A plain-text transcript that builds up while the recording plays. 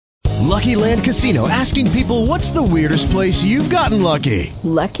Lucky Land Casino, asking people, what's the weirdest place you've gotten lucky?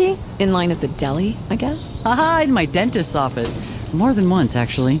 Lucky? In line at the deli, I guess? Aha, in my dentist's office. More than once,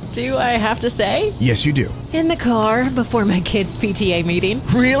 actually. Do I have to say? Yes, you do. In the car before my kids' PTA meeting.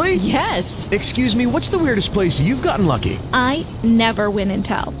 Really? Yes. Excuse me, what's the weirdest place you've gotten lucky? I never win and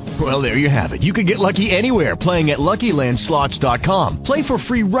tell. Well, there you have it. You can get lucky anywhere, playing at LuckyLandSlots.com. Play for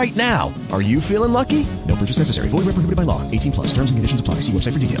free right now. Are you feeling lucky? No purchase necessary. Void where prohibited by law. 18 plus. Terms and conditions apply. See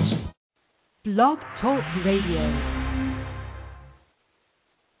website for details. Blog Talk Radio.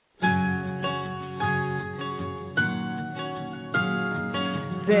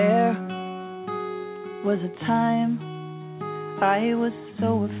 There was a time I was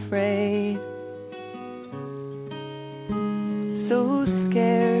so afraid, so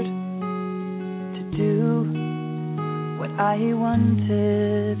scared to do what I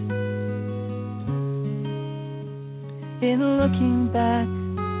wanted. In looking back,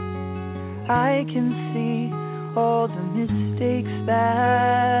 I can see all the mistakes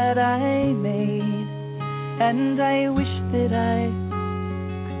that I made, and I wish that I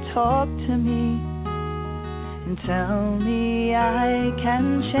talk to me and tell me I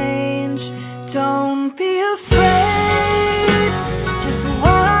can change. Don't be afraid, just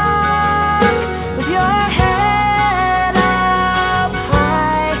walk with your head up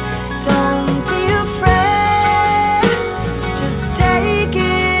high. Don't be afraid, just take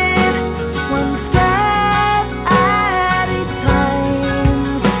it one step at a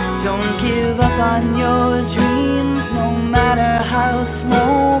time. Don't give up on your dreams, no matter how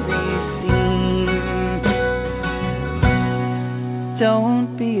small.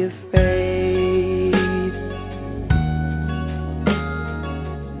 Don't be afraid.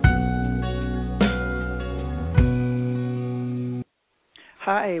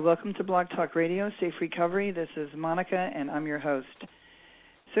 Hi, welcome to Blog Talk Radio, Safe Recovery. This is Monica, and I'm your host.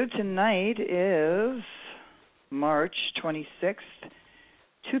 So tonight is March 26th,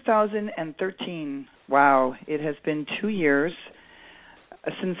 2013. Wow, it has been 2 years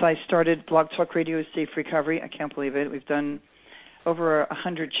since I started Blog Talk Radio, Safe Recovery. I can't believe it. We've done over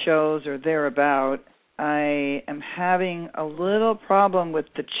 100 shows or thereabout. I am having a little problem with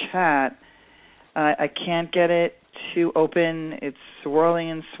the chat. I can't get it to open. It's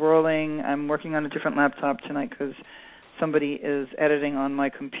swirling and swirling. I'm working on a different laptop tonight because somebody is editing on my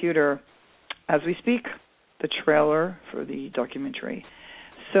computer as we speak, the trailer for the documentary.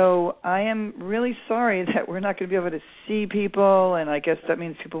 So I am really sorry that we're not going to be able to see people, and I guess that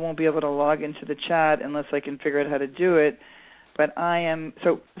means people won't be able to log into the chat unless I can figure out how to do it. But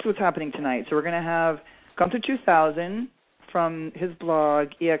so this is what's happening tonight. So we're going to have Gunthar 2000 from his blog,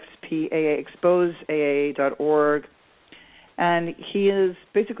 exposeaa.org. And he is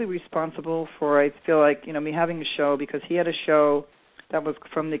basically responsible for, I feel like, me having a show, because he had a show that was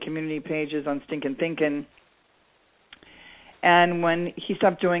from the community pages on Stinkin Thinkin'. And when he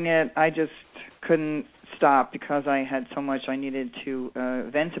stopped doing it, I just couldn't stop because I had so much I needed to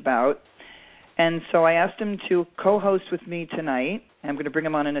vent about. And so I asked him to co-host with me tonight. I'm going to bring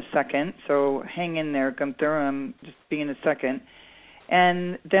him on in a second, so hang in there, Gunthar. I'm just being a second.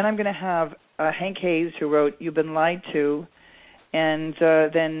 And then I'm going to have Hank Hayes, who wrote You've Been Lied To. And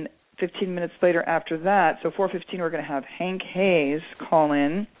then 15 minutes later after that, so 4:15, we're going to have Hank Hayes call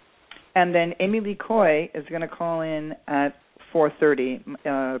in. And then Amy Lee Coy is going to call in at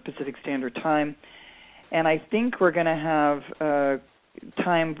 4:30 Pacific Standard Time. And I think we're going to have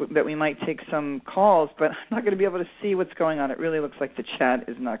time that we might take some calls, but I'm not going to be able to see what's going on. It really looks like the chat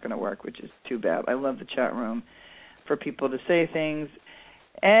is not going to work, which is too bad. I love the chat room for people to say things.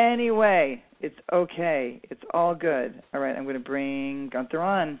 Anyway, it's okay. It's all good. All right, I'm going to bring Gunthar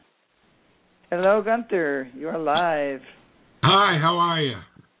on. Hello, Gunthar. You are live. Hi, how are you?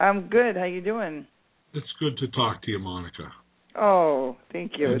 I'm good. How you doing? It's good to talk to you, Monica. Oh,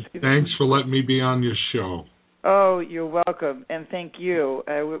 thank you. Thanks for letting me be on your show. Oh, you're welcome, and thank you.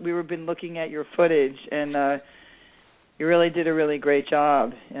 We've been looking at your footage, and you really did a really great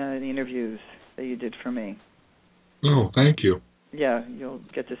job in the interviews that you did for me. Oh, thank you. Yeah, you'll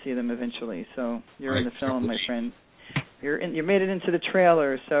get to see them eventually. So you're in the film, my friend. You made it into the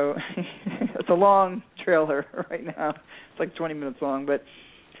trailer, so it's a long trailer right now. It's like 20 minutes long, but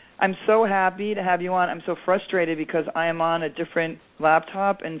I'm so happy to have you on. I'm so frustrated because I am on a different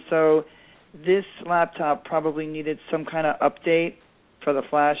laptop, and so this laptop probably needed some kind of update for the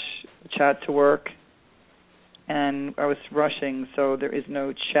Flash chat to work, and I was rushing, so there is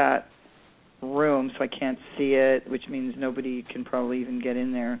no chat room, so I can't see it, which means nobody can probably even get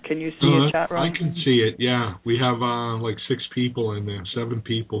in there. Can you see a chat room? I can see it, yeah. We have like 6 people in there, 7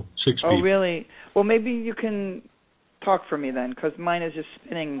 people, 6 people. Oh, really? Well, maybe you can talk for me then, because mine is just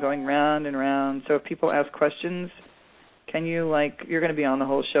spinning, going round and round. So if people ask questions, can you, you're going to be on the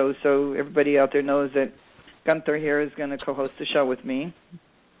whole show, so everybody out there knows that Gunthar here is going to co-host the show with me.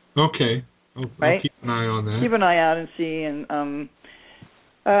 Okay. I'll keep an eye on that. Keep an eye out and see. And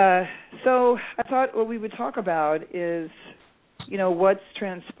so I thought what we would talk about is, what's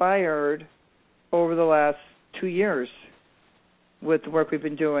transpired over the last 2 years with the work we've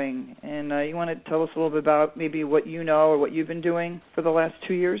been doing. And you want to tell us a little bit about maybe what you know or what you've been doing for the last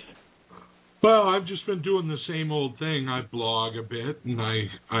 2 years? Well, I've just been doing the same old thing. I blog a bit, and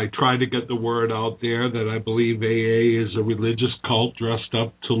I try to get the word out there that I believe AA is a religious cult dressed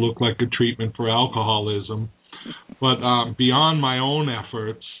up to look like a treatment for alcoholism. But beyond my own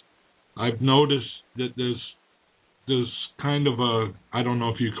efforts, I've noticed that there's kind of I don't know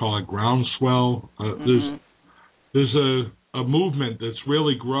if you call it groundswell. There's a movement that's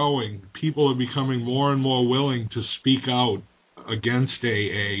really growing. People are becoming more and more willing to speak out against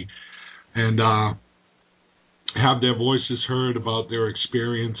AA and have their voices heard about their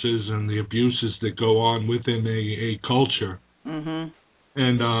experiences and the abuses that go on within AA culture. And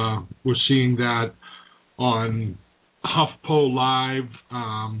we're seeing that on HuffPo Live.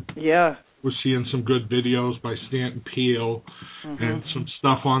 We're seeing some good videos by Stanton Peel and some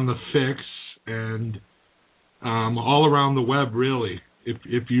stuff on The Fix and all around the web, really.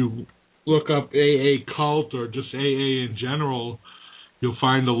 If you look up AA cult or just AA in general, you'll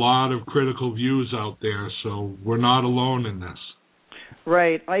find a lot of critical views out there, so we're not alone in this.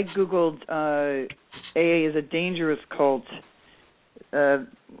 Right. I Googled AA is a dangerous cult a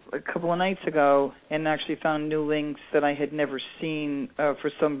couple of nights ago and actually found new links that I had never seen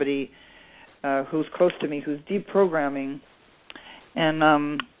for somebody who's close to me, who's deprogramming. And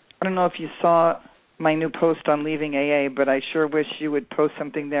I don't know if you saw my new post on leaving AA, but I sure wish you would post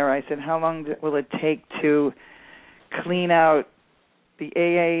something there. I said, how long will it take to clean out the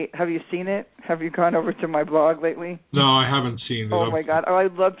AA? Have you seen it? Have you gone over to my blog lately? No, I haven't seen it. Oh, my God. Oh,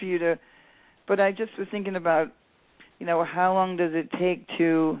 I'd love for you to. But I just was thinking about, how long does it take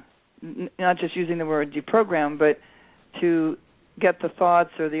to, not just using the word deprogram, but to get the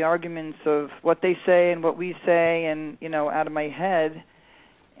thoughts or the arguments of what they say and what we say and, out of my head.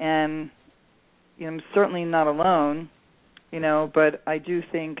 And, I'm certainly not alone, but I do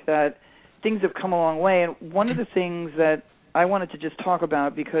think that things have come a long way. And one of the things that I wanted to just talk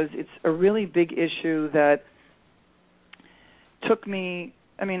about, because it's a really big issue that took me,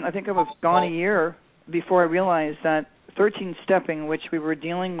 I think I was gone a year before I realized that 13-stepping, which we were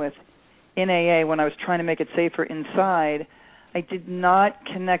dealing with in AA when I was trying to make it safer inside, I did not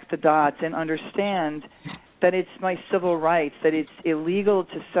connect the dots and understand that it's my civil rights, that it's illegal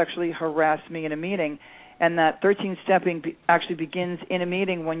to sexually harass me in a meeting, and that 13-stepping actually begins in a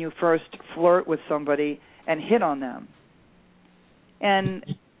meeting when you first flirt with somebody and hit on them. And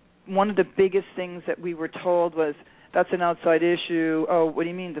one of the biggest things that we were told was, that's an outside issue. Oh, what do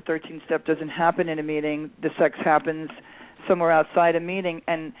you mean the 13th-step doesn't happen in a meeting? The sex happens somewhere outside a meeting.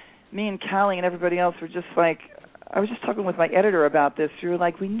 And me and Callie and everybody else were just like, I was just talking with my editor about this. We were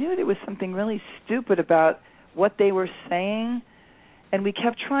like, we knew there was something really stupid about what they were saying, and we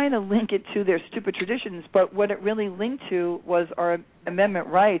kept trying to link it to their stupid traditions, but what it really linked to was our amendment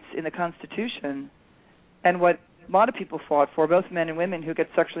rights in the Constitution and what a lot of people fought for, both men and women who get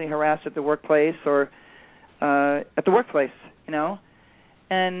sexually harassed at the workplace or at the workplace,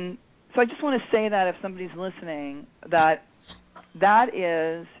 And so I just want to say that if somebody's listening, that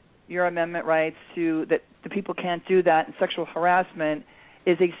is your amendment rights to that the people can't do that, and sexual harassment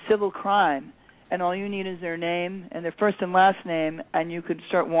is a civil crime. And all you need is their name and their first and last name, and you could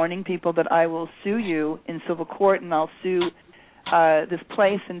start warning people that I will sue you in civil court, and I'll sue this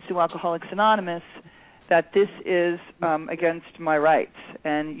place and sue Alcoholics Anonymous, that this is against my rights.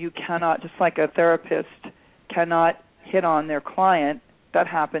 And you cannot, just like a therapist cannot hit on their client. That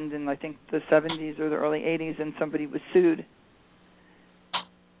happened in, I think, the 70s or the early 80s, and somebody was sued.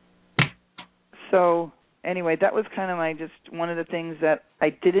 So anyway, that was kind of just one of the things that I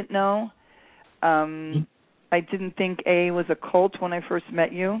didn't know. I didn't think AA was a cult when I first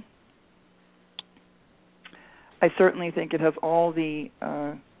met you. I certainly think it has all the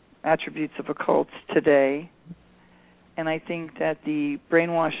attributes of a cult today. And I think that the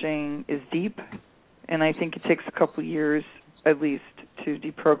brainwashing is deep, and I think it takes a couple years at least to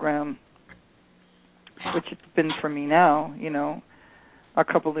deprogram, which it's been for me now, a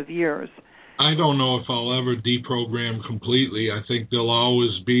couple of years. I don't know if I'll ever deprogram completely. I think there'll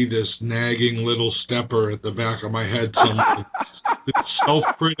always be this nagging little stepper at the back of my head, this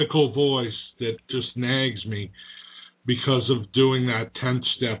self-critical voice that just nags me because of doing that 10th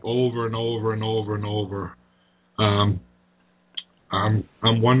step over and over and over and over.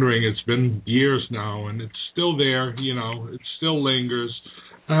 I'm wondering, it's been years now, and it's still there, you know, it still lingers.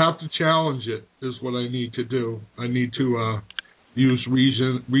 I have to challenge it, is what I need to do. I need to use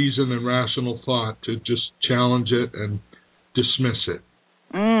reason and rational thought to just challenge it and dismiss it.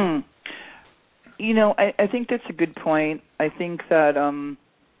 You know, I think that's a good point. I think that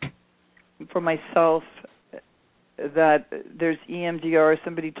for myself, that there's EMDR.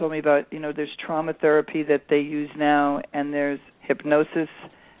 Somebody told me about, you know, there's trauma therapy that they use now, and there's hypnosis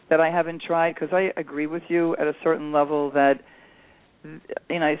that I haven't tried, because I agree with you at a certain level that,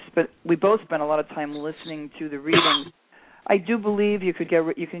 you know, we both spent a lot of time listening to the readings. I do believe you can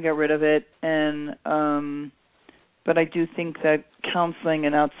get rid of it, and but I do think that counseling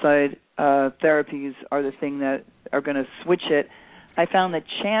and outside therapies are the thing that are going to switch it. I found that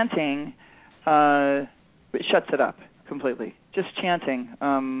chanting shuts it up completely. Just chanting,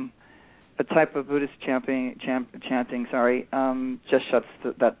 a type of Buddhist chanting, just shuts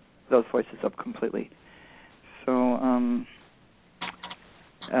those voices up completely. So,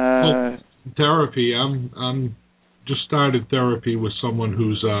 therapy. I'm just started therapy with someone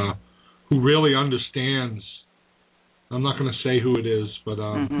who really understands. I'm not going to say who it is, but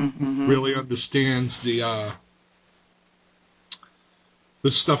really understands the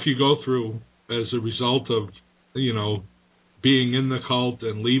stuff you go through as a result of, you know, being in the cult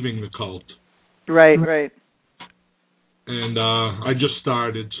and leaving the cult. Right. And I just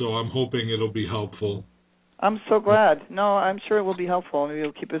started, so I'm hoping it'll be helpful. I'm so glad. No, I'm sure it will be helpful. Maybe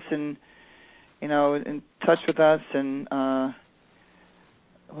it'll keep us in touch with us. And well,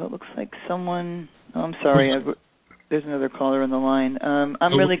 it looks like someone. Oh, I'm sorry. There's another caller on the line.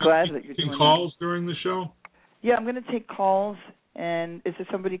 I'm really glad that you're doing calls during the show. Yeah, I'm going to take calls. And is there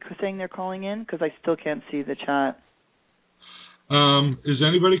somebody saying they're calling in? Because I still can't see the chat. Is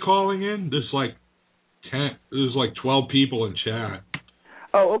anybody calling in? There's like 12 people in chat.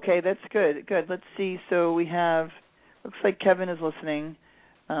 Oh, okay, that's good. Good. Let's see. So we have. Looks like Kevin is listening.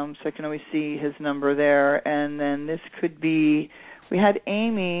 So I can always see his number there. And then this could be. We had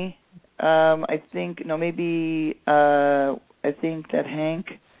Amy. I think that Hank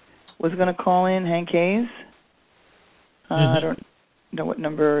was going to call in. Hank Hayes. I don't know what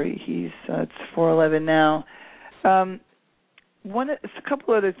number he's. It's 411 now. A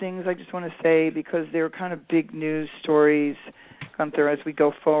couple other things I just want to say, because they're kind of big news stories, Gunthar, as we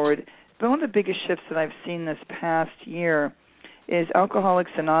go forward. But one of the biggest shifts that I've seen this past year is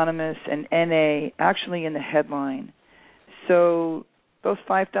Alcoholics Anonymous and NA actually in the headline. So those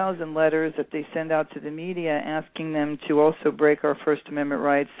 5,000 letters that they send out to the media asking them to also break our First Amendment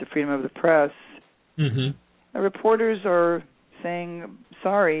rights to freedom of the press, the reporters are saying,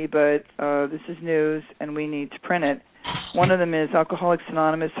 sorry, but this is news and we need to print it. One of them is Alcoholics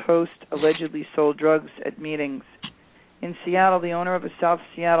Anonymous host allegedly sold drugs at meetings. In Seattle, the owner of a South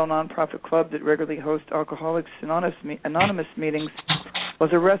Seattle nonprofit club that regularly hosts Alcoholics Anonymous meetings was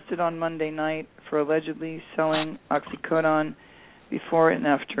arrested on Monday night for allegedly selling oxycodone before and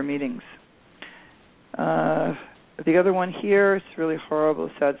after meetings. The other one here, it's really horrible,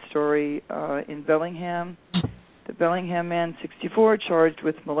 sad story. In Bellingham, the Bellingham man, 64, charged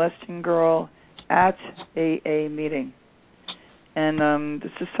with molesting girl at AA meeting. And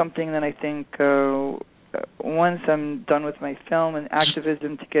this is something that I think once I'm done with my film and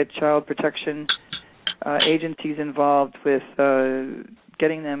activism to get child protection agencies involved with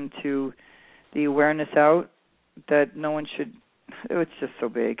getting them to the awareness out that no one should, it's just so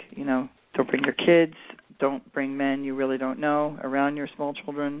big, you know, don't bring your kids, don't bring men you really don't know around your small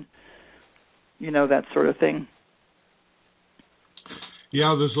children, you know, that sort of thing.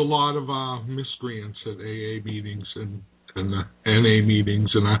 Yeah, there's a lot of miscreants at AA meetings and the NA meetings,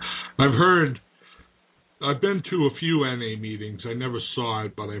 and I've been to a few NA meetings. I never saw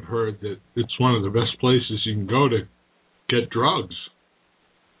it, but I've heard that it's one of the best places you can go to get drugs.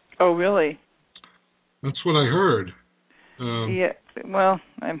 Oh, really? That's what I heard. Yeah, well,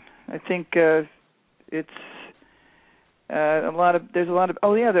 I think it's there's a lot of,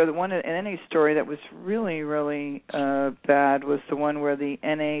 the one in NA story that was really, really bad was the one where the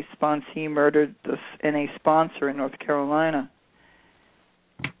NA sponsee murdered the NA sponsor in North Carolina.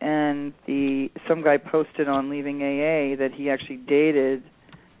 And some guy posted on Leaving AA that he actually dated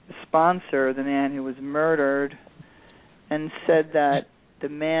the sponsor, the man who was murdered, and said that the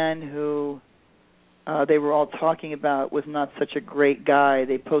man who they were all talking about was not such a great guy.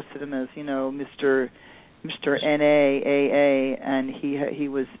 They posted him as, you know, Mr. NAAA, and he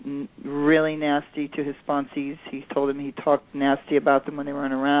was really nasty to his sponsees. He told him he talked nasty about them when they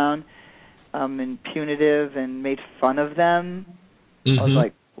weren't around, and punitive, and made fun of them. I was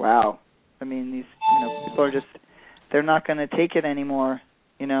like, wow. I mean, these people are just they're not going to take it anymore.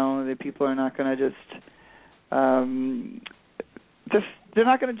 The people are not going to they're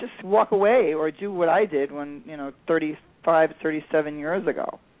not going to just walk away or do what I did when 37 years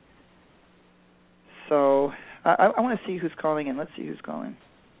ago. So I want to see who's calling in. Let's see who's calling.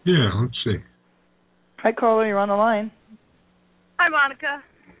 Yeah, let's see. Hi, caller. You're on the line. Hi, Monica.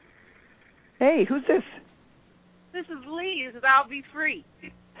 Hey, who's this? This is Lee. This is I'll Be Free.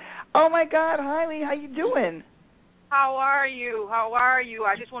 Oh, my God. Hi, Lee. How you doing? How are you?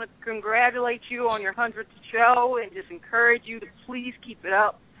 I just want to congratulate you on your 100th show and just encourage you to please keep it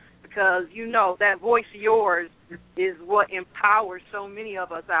up, because that voice of yours is what empowers so many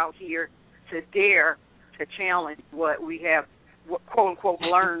of us out here to dare to challenge what we have, quote-unquote,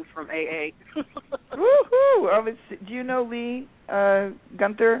 learned from AA. Woohoo! Do you know Lee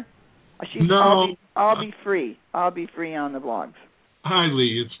Gunthar? No. I'll be free. I'll be free on the blogs. Hi,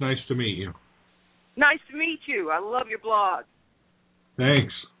 Lee. It's nice to meet you. Nice to meet you. I love your blog.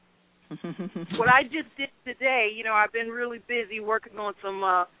 Thanks. What I just did today, I've been really busy working on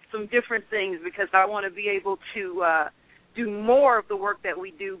some different things because I want to be able to do more of the work that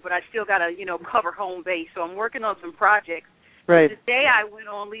we do, but I still got to, cover home base. So I'm working on some projects. Right. Today I went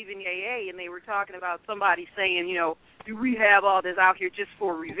on Leaving AA, and they were talking about somebody saying, do we have all this out here just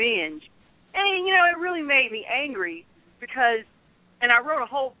for revenge? And, it really made me angry because, and I wrote a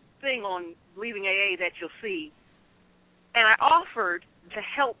whole thing on Leaving AA that you'll see, and I offered to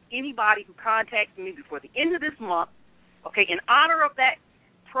help anybody who contacted me before the end of this month, okay, in honor of that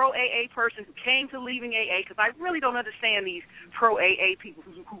pro-AA person who came to Leaving AA, because I really don't understand these pro-AA people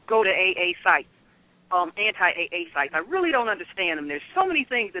who go to AA sites, anti-AA sites. I really don't understand them. There's so many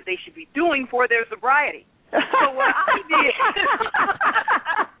things that they should be doing for their sobriety. So what I did,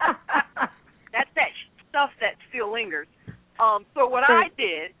 that's that stuff that still lingers. So what I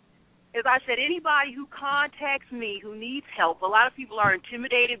did is I said, anybody who contacts me who needs help, a lot of people are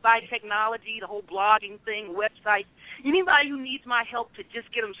intimidated by technology, the whole blogging thing, websites. Anybody who needs my help to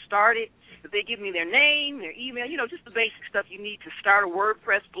just get them started, if they give me their name, their email, just the basic stuff you need to start a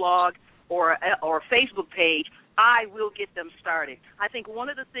WordPress blog or a Facebook page, I will get them started. I think one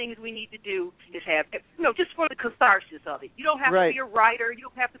of the things we need to do is have, just for the catharsis of it. You don't have to be a writer. You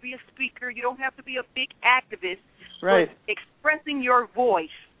don't have to be a speaker. You don't have to be a big activist. Right. But expressing your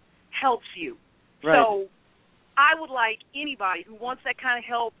voice helps you. Right. So I would like anybody who wants that kind of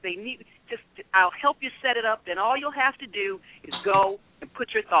help, I'll help you set it up, then all you'll have to do is go and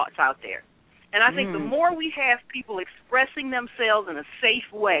put your thoughts out there. And I think the more we have people expressing themselves in a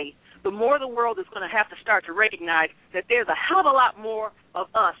safe way, the more the world is going to have to start to recognize that there's a hell of a lot more of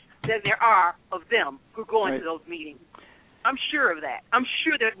us than there are of them who go into those meetings. I'm sure of that. I'm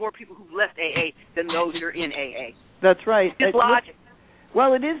sure there's more people who've left AA than those who are in AA. That's right. It's logic.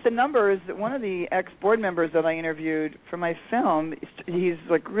 Well, it is the numbers. One of the ex-board members that I interviewed for my film, he's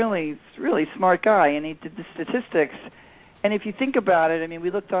like really smart guy, and he did the statistics. And if you think about it, I mean, we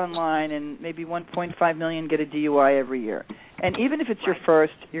looked online, and maybe 1.5 million get a DUI every year. And even if it's your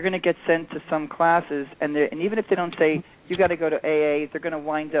first, you're going to get sent to some classes, and even if they don't say you got to go to AA, they're going to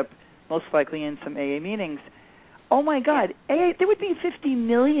wind up most likely in some AA meetings. Oh my God, AA! There would be 50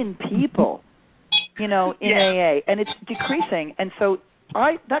 million people, in AA, and it's decreasing. And so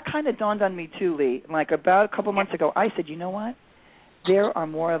that kind of dawned on me too, Lee. Like about a couple months ago, I said, you know what? There are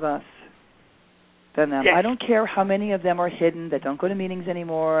more of us than them. Yes. I don't care how many of them are hidden that don't go to meetings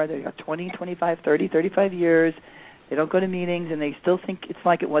anymore. They got 20, 25, 30, 35 years. They don't go to meetings, and they still think it's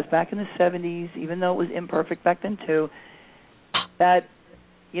like it was back in the 70s, even though it was imperfect back then too. That,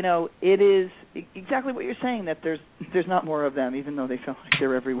 it is exactly what you're saying, that there's not more of them, even though they feel like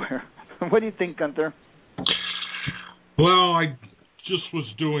they're everywhere. What do you think, Gunthar? Well, I just was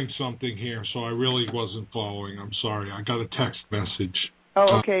doing something here, so I really wasn't following. I'm sorry. I got a text message.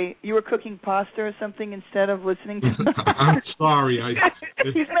 Oh, okay. You were cooking pasta or something instead of listening to I'm sorry.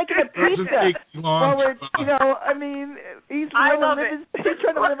 He's making a pizza. Well, he's trying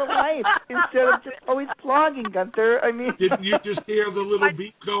to live a life instead of just always blogging, Gunthar. I mean, didn't you just hear the little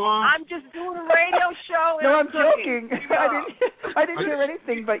beat go on? I'm just doing a radio show. And no, I'm joking. I didn't hear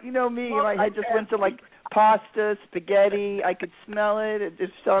anything, but you know me, my head just went to like pasta, spaghetti. I could smell it. It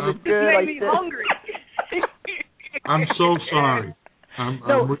just sounded good. You made me hungry. I'm so sorry. I'm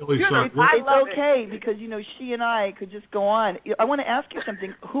really sorry. It's okay because, she and I could just go on. I want to ask you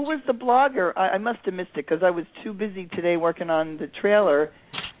something. Who was the blogger? I must have missed it because I was too busy today working on the trailer.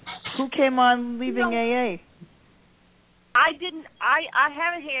 Who came on Leaving AA? I didn't. I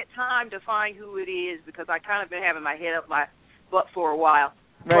haven't had time to find who it is because I kind of been having my head up my butt for a while.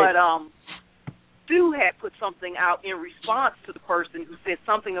 Right. But Sue had put something out in response to the person who said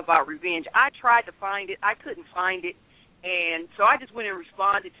something about revenge. I tried to find it. I couldn't find it. And so I just went and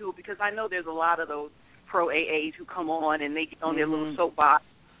responded to it because I know there's a lot of those pro-AAs who come on and they get on their little soapbox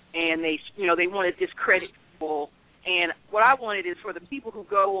and they want to discredit people. And what I wanted is for the people who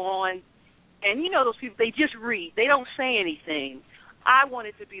go on and, those people, they just read. They don't say anything. I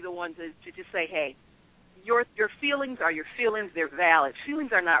wanted to be the one to just say, hey, your feelings are your feelings. They're valid.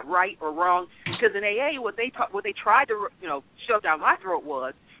 Feelings are not right or wrong because in AA what they tried to shove down my throat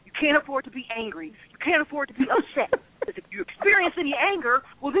was you can't afford to be angry. You can't afford to be upset. Because if you experience any anger,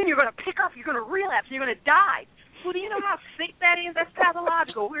 well, then you're going to pick up, you're going to relapse, and you're going to die. Well, do you know how sick that is? That's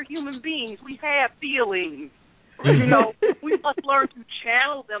pathological. We're human beings. We have feelings. We must learn to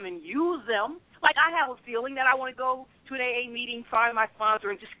channel them and use them. Like I have a feeling that I want to go to an AA meeting, find my sponsor,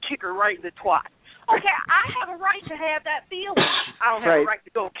 and just kick her right in the twat. Okay, I have a right to have that feeling. I don't have a right to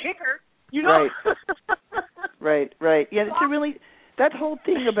go kick her, Right. Yeah, it's that whole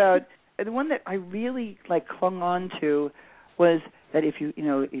thing about, the one that I really clung on to was that if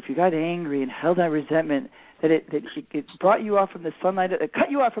you got angry and held that resentment, that it brought you off from the sunlight, it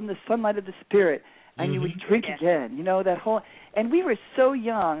cut you off from the sunlight of the spirit, and you would drink again. That whole, and we were so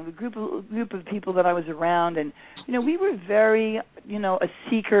young, the group of people that I was around, and we were very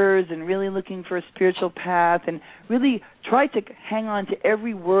seekers and really looking for a spiritual path, and really tried to hang on to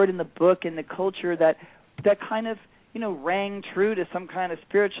every word in the book and the culture that kind of rang true to some kind of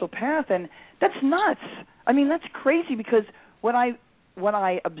spiritual path, and that's nuts. I mean, that's crazy because what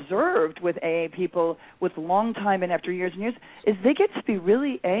I observed with AA people with long time and after years and years is they get to be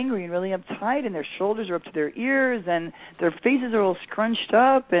really angry and really uptight, and their shoulders are up to their ears, and their faces are all scrunched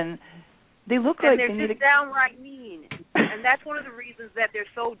up, and they look like they're just downright mean. And that's one of the reasons that they're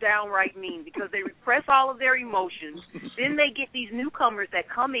so downright mean, because they repress all of their emotions. Then they get these newcomers that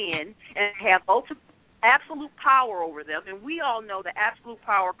come in and have absolute power over them, and we all know that absolute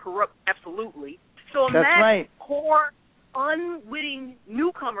power corrupts absolutely. So imagine poor, unwitting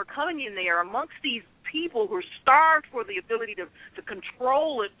newcomer coming in there amongst these people who are starved for the ability to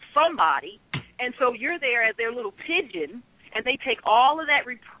control somebody, and so you're there as their little pigeon, and they take all of that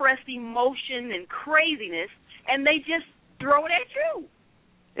repressed emotion and craziness, and they just throw it at you.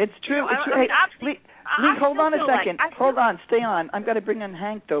 It's true. Lee, hold on a second. Hold on. Stay on. I've got to bring in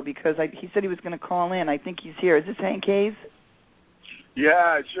Hank, though, because he said he was going to call in. I think he's here. Is this Hank Hayes?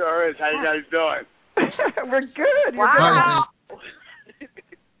 Yeah, it sure is. How you guys doing? We're good. Wow.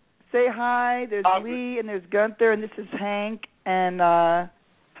 Say hi. There's Lee, and there's Gunthar, and this is Hank. And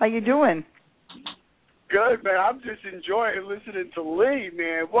how you doing? Good, man. I'm just enjoying listening to Lee,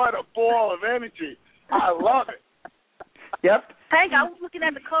 man. What a ball of energy. I love it. Yep. Hank, I was looking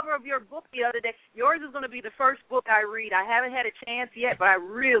at the cover of your book the other day. Yours is going to be the first book I read. I haven't had a chance yet, but I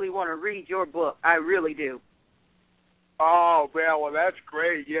really want to read your book. I really do. Oh, man, well, that's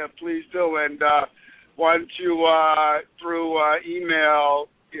great. Yeah, please do. And why don't you, through email,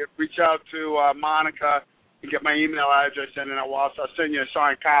 reach out to Monica and get my email address, and then I'll send you a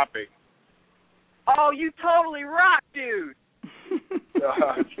signed copy. Oh, you totally rock, dude.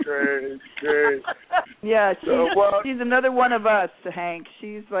 It's great. It's great. Yeah, she's another one of us, Hank.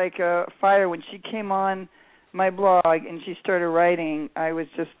 She's like a fire. When she came on my blog and she started writing,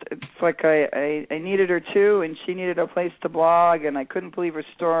 it's like I needed her too, and she needed a place to blog, and I couldn't believe her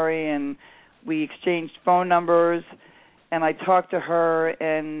story, and we exchanged phone numbers, and I talked to her,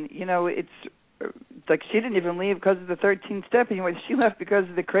 and, it's like she didn't even leave because of the 13th step anyway. She left because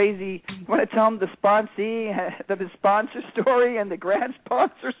of the crazy, you want to tell them the sponsee, the sponsor story and the grad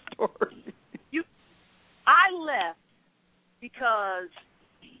sponsor story? I left because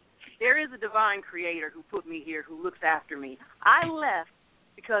there is a divine creator who put me here, who looks after me. I left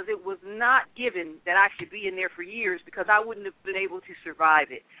because it was not given that I should be in there for years, because I wouldn't have been able to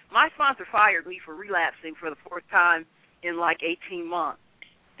survive it. My sponsor fired me for relapsing for the fourth time in like 18 months.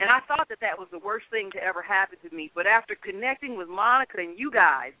 And I thought that was the worst thing to ever happen to me. But after connecting with Monica and you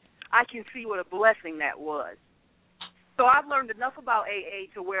guys, I can see what a blessing that was. So I've learned enough about AA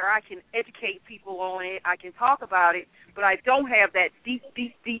to where I can educate people on it. I can talk about it, but I don't have that deep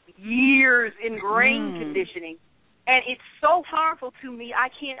years ingrained conditioning. And it's so harmful to me, I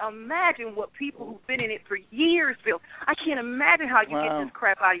can't imagine what people who've been in it for years feel. I can't imagine how you get this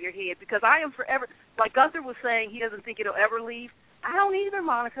crap out of your head, because I am forever, like Gunthar was saying, he doesn't think it'll ever leave. I don't either,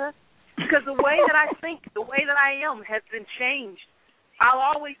 Monica, because the way that I think, the way that I am has been changed. I'll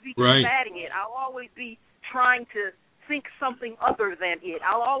always be combating it. I'll always be trying to think something other than it.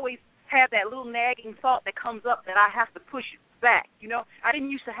 I'll always have that little nagging thought that comes up that I have to push back. I didn't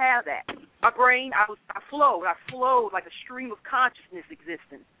used to have that. My brain, I flowed like a stream of consciousness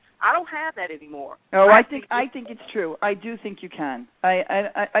existence. I don't have that anymore. Oh, I think it's true. I do think you can.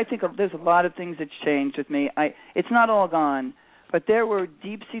 I think there's a lot of things that's changed with me. It's not all gone, but there were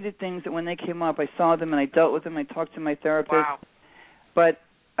deep-seated things that when they came up, I saw them and I dealt with them. I talked to my therapist. Wow. But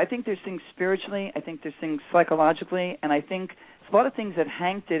I think there's things spiritually. I think there's things psychologically, and I think there's a lot of things that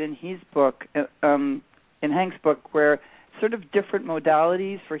Hank did in his book, in Hank's book, where sort of different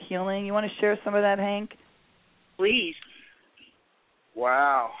modalities for healing. You want to share some of that, Hank? Please.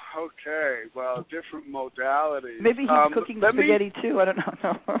 Wow. Okay. Well, different modalities. Maybe he's cooking spaghetti too. I don't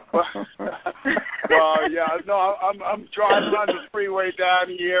know. Well, yeah. No, I'm driving on the freeway down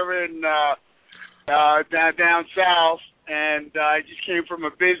here in down south, and I just came from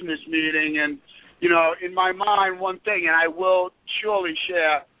a business meeting, and in my mind, one thing, and I will surely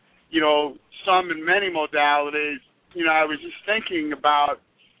share, some and many modalities. I was just thinking about,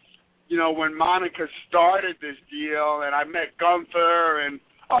 when Monica started this deal, and I met Gunthar, and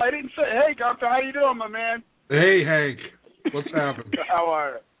I didn't say, hey, Gunthar, how you doing, my man? Hey, Hank, what's happening? How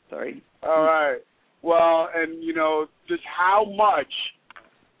are you? Sorry. All right. Well, and just how much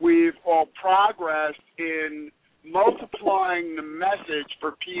we've all progressed in multiplying the message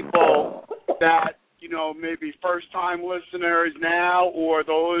for people that maybe first-time listeners now, or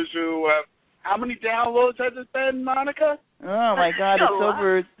those who have. How many downloads has it been, Monica? Oh, my God. It's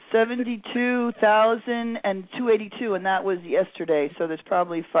over 72,282, and that was yesterday, so there's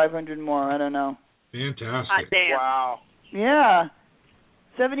probably 500 more. I don't know. Fantastic. Wow. Yeah.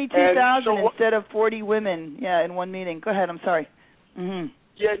 72,000 instead of 40 women, in one meeting. Go ahead. I'm sorry. Mm-hmm.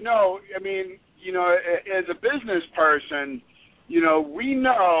 Yeah, no, I mean, as a business person, we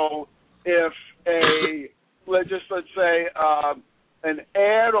know if let's say, an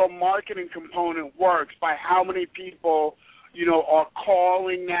ad or marketing component works by how many people, are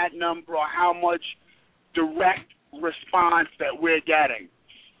calling that number or how much direct response that we're getting.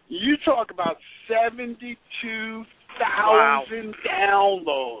 You talk about 72,000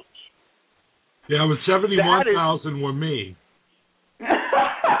 downloads. Yeah, but 71,000 were me. You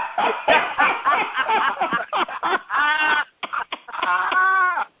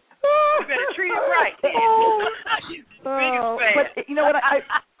better treat it right. But you know what?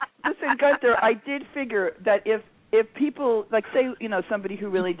 Listen, Gunthar, I did figure that if people, like, say, somebody who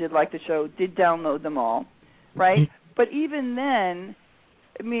really did like the show did download them all, right? But even then,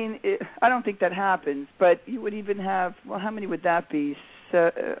 I mean, I don't think that happens. But you would even have, well, how many would that be?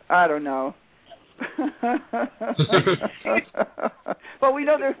 So, I don't know. Well, we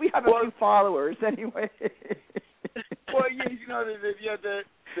know we have a few followers anyway. Well,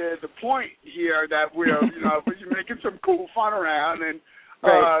 the point here that we're making some cool fun around, and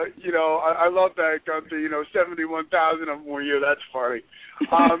right. I love that, Gunthar. 71,000 of them were you. That's funny.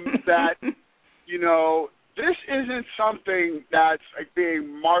 That this isn't something that's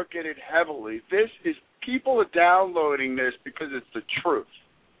being marketed heavily. This is people are downloading this because it's the truth.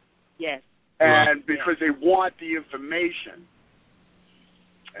 Yes. And because they want the information.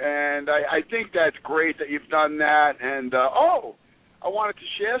 And I think that's great that you've done that. And, I wanted to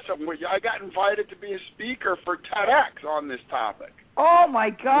share something with you. I got invited to be a speaker for TEDx on this topic. Oh,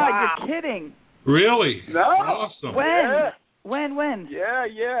 my God, wow. You're kidding. Really? No. Awesome. When? When? Yeah.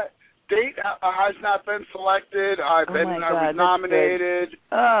 Date has not been selected. I was nominated.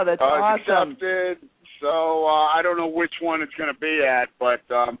 Oh, that's awesome. Accepted. So I don't know which one it's going to be at, but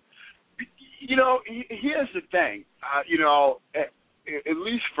here's the thing. At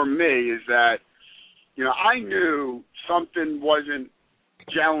least for me, is that I knew something wasn't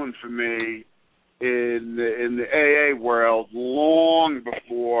gelling for me in the AA world long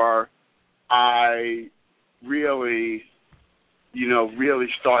before I really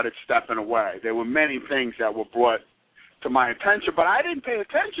started stepping away. There were many things that were brought to my attention, but I didn't pay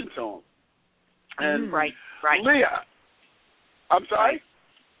attention to them. And right. Leah, I'm sorry?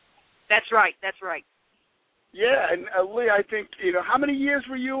 That's right. Yeah, and Leah, I think, how many years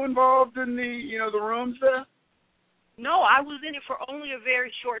were you involved in the rooms there? No, I was in it for only a very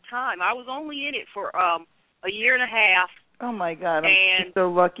short time. I was only in it for a year and a half. Oh, my God. I'm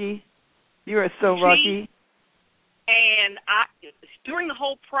so lucky. You are so lucky. And during the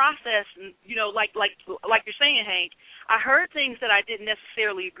whole process, like you're saying, Hank, I heard things that I didn't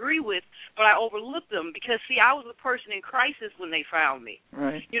necessarily agree with, but I overlooked them because, see, I was a person in crisis when they found me.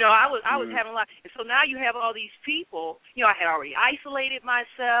 Right. I was having a lot. And so now you have all these people. I had already isolated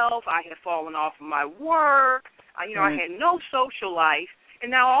myself. I had fallen off of my work. I had no social life. And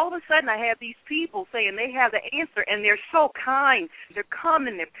now all of a sudden I have these people saying they have the answer, and they're so kind. They're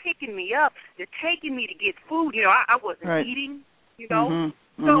coming. They're picking me up. They're taking me to get food. I wasn't eating, So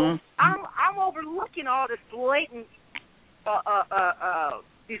I'm overlooking all this blatant,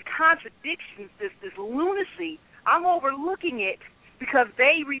 these contradictions, this lunacy. I'm overlooking it because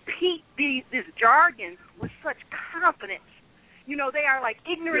they repeat this jargon with such confidence. You know, they are like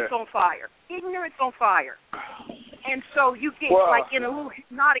ignorance on fire. Ignorance on fire. And so you get like in a little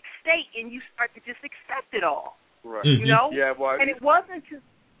hypnotic state and you start to just accept it all. Right. You know? Yeah, well, and it wasn't just...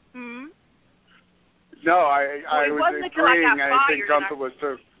 No, I was agreeing. I think Gunthar was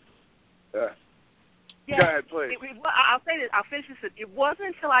too. Yeah. Go ahead, please. I'll say this. I'll finish this. It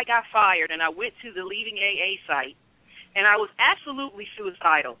wasn't until I got fired and I went to the Leaving AA site, and I was absolutely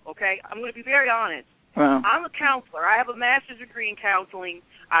suicidal, okay? I'm going to be very honest. Wow. I'm a counselor. I have a master's degree in counseling.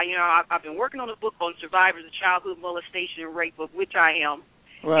 I've been working on a book on survivors of childhood molestation and rape, of which I am.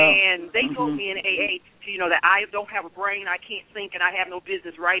 Wow. And they told me in AA, that I don't have a brain, I can't think, and I have no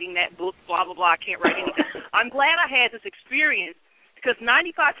business writing that book, blah, blah, blah, I can't write anything. I'm glad I had this experience because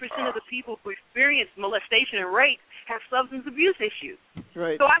 95% of the people who experience molestation and rape have substance abuse issues.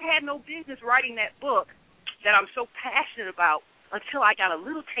 Right. So I had no business writing that book that I'm so passionate about until I got a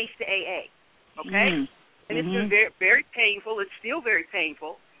little taste of AA, okay? And it's been very, very painful. It's still very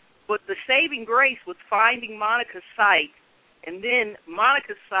painful. But the saving grace was finding Monica's site. And then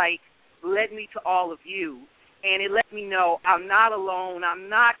Monica's site led me to all of you, and it let me know I'm not alone, I'm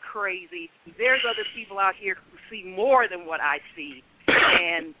not crazy. There's other people out here who see more than what I see,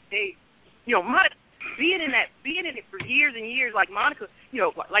 and they, Monica, being in it for years and years, like Monica, you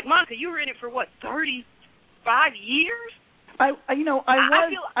were in it for what, 35 years? I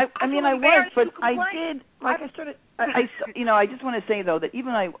just want to say though that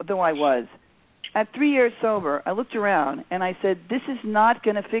even though I was. At 3 years sober, I looked around and I said, this is not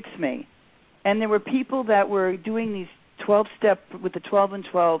going to fix me. And there were people that were doing these 12-step with the 12 and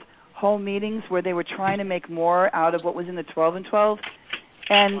 12 home meetings where they were trying to make more out of what was in the 12 and 12.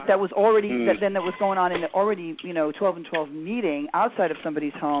 And that was already, that was going on in the already, 12 and 12 meeting outside of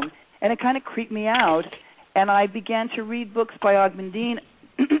somebody's home. And it kind of creeped me out. And I began to read books by Ogmandino,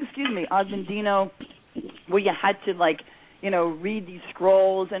 where you had to, read these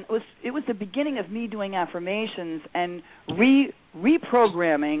scrolls, and it was the beginning of me doing affirmations and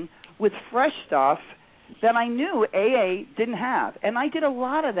reprogramming with fresh stuff that I knew AA didn't have. And I did a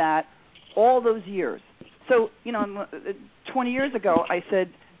lot of that all those years. So, 20 years ago, I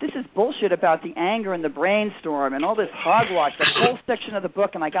said, this is bullshit about the anger and the brainstorm and all this hogwash, that whole section of the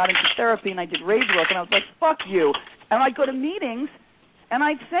book, and I got into therapy and I did rage work, and I was like, fuck you. And I'd go to meetings, and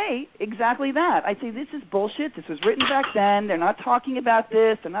I'd say exactly that. I'd say, this is bullshit. This was written back then. They're not talking about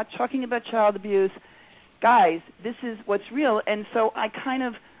this. They're not talking about child abuse. Guys, this is what's real. And so I kind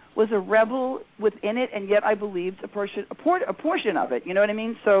of was a rebel within it, and yet I believed a portion of it. You know what I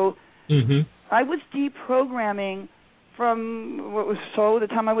mean? So I was deprogramming from the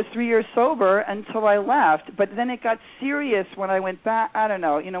time I was 3 years sober until I left. But then it got serious when I went back. I don't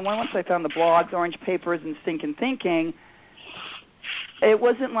know. Once I found the blogs, Orange Papers, and Stinkin Thinking, it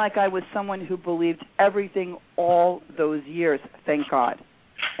wasn't like I was someone who believed everything all those years, thank God.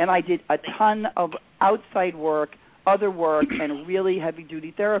 And I did a ton of outside work, other work, and really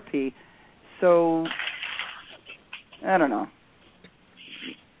heavy-duty therapy. So, I don't know.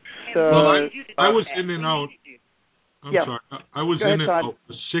 So, well, I was in and out. I'm sorry. I was in and out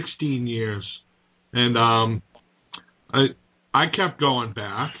for 16 years. And I kept going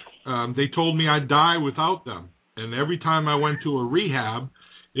back. They told me I'd die without them. And every time I went to a rehab,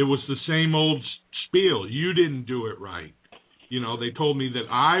 it was the same old spiel. You didn't do it right. They told me that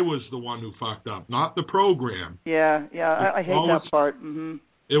I was the one who fucked up, not the program. Yeah, I hate that part.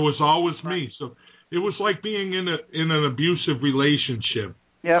 It was always me. So it was like being in an abusive relationship.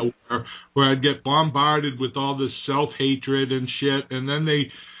 Yep. Where I'd get bombarded with all this self-hatred and shit, and then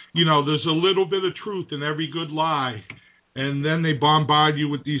there's a little bit of truth in every good lie. And then they bombard you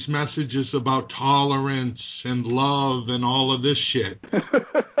with these messages about tolerance and love and all of this shit.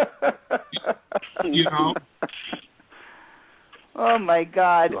 Oh, my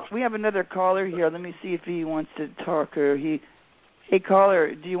God. We have another caller here. Let me see if he wants to talk. Hey,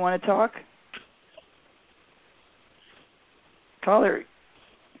 caller, do you want to talk? Caller,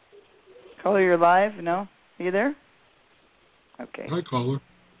 you're live? No? Are you there? Okay. Hi, caller.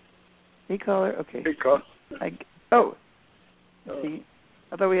 Hey, caller. Okay. Hey, caller. See,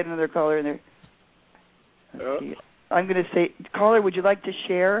 I thought we had another caller in there. See. I'm going to say, caller, would you like to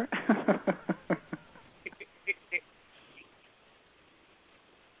share?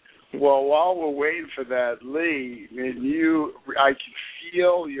 Well, while we're waiting for that, Lee, I can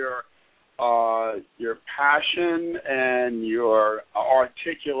feel your passion and your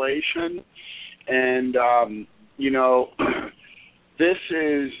articulation, and this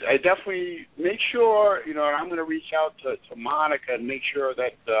is, I definitely make sure, and I'm going to reach out to Monica and make sure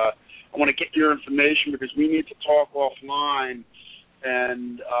that I want to get your information because we need to talk offline.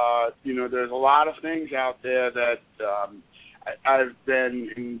 And, there's a lot of things out there that I've been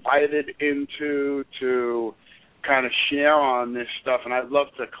invited into to kind of share on this stuff, and I'd love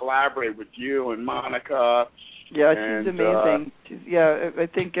to collaborate with you and Monica. Yeah, she's amazing. I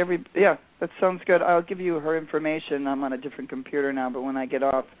think that sounds good. I'll give you her information. I'm on a different computer now, but when I get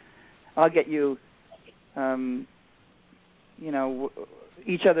off, I'll get you,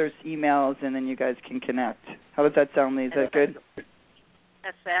 each other's emails, and then you guys can connect. How does that sound, Lee? Is that good?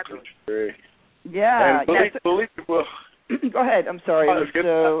 That's fabulous. Great. Yeah. Believe well. Go ahead. I'm sorry. There's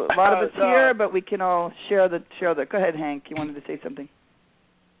a lot of us here, but we can all share the. Go ahead, Hank. You wanted to say something?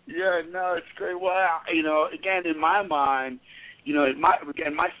 Yeah, no, it's great. Well, again, in my mind,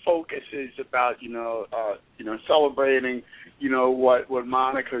 my focus is about, celebrating, what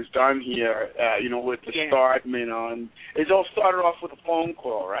Monica's done here, with the start, and it all started off with a phone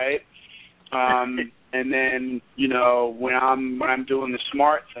call, right? And then, when I'm doing the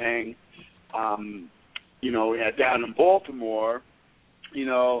smart thing, down in Baltimore,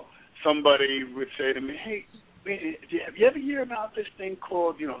 somebody would say to me, hey, have you ever hear about this thing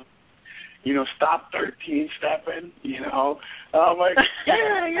called, Stop 13 Stepping? I'm like,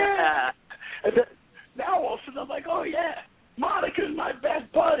 yeah. And then, now all of a sudden I'm like, oh yeah, Monica's my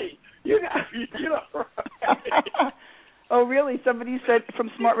best buddy. Oh really? Somebody said from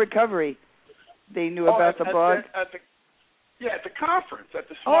Smart Recovery they knew about the blog. At the conference, at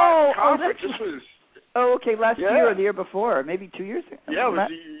the Smart conference. This was. Oh, okay. Last year or the year before, maybe 2 years ago. Yeah, it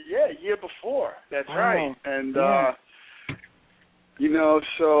was year before. That's right. And so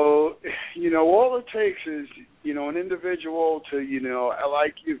all it takes is an individual to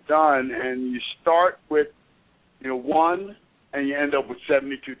like you've done, and you start with 1, and you end up with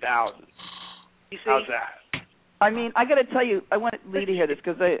 72,000. How's that? I mean, I got to tell you, I want Lee to hear this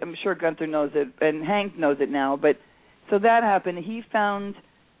because I'm sure Gunthar knows it, and Hank knows it now. But so that happened. He found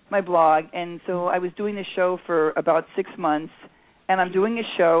my blog, and so I was doing the show for about 6 months, and I'm doing a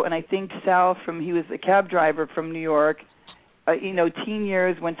show, and I think Sal he was a cab driver from New York, teen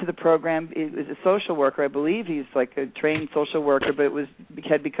years, went to the program. He was a social worker, I believe. He's like a trained social worker, but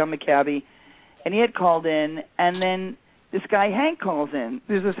had become a cabbie, and he had called in, and then this guy Hank calls in.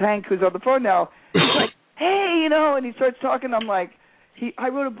 There's this Hank who's on the phone now. He's like, hey, and he starts talking. I'm like, I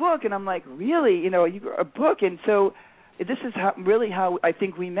wrote a book, and I'm like, really, you wrote a book, and so this is how I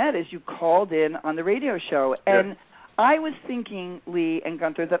think we met, is you called in on the radio show. And I was thinking, Lee and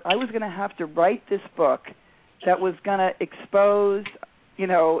Gunthar, that I was going to have to write this book that was going to expose,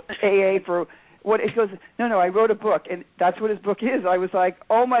 AA for what it goes. No, I wrote a book, and that's what his book is. I was like,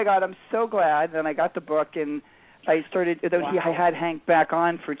 oh, my God, I'm so glad. Then I got the book, and I started, I had Hank back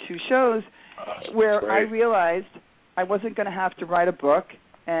on for 2 shows where I realized I wasn't going to have to write a book,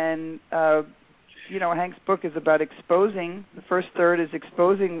 and Hank's book is about exposing, the first third is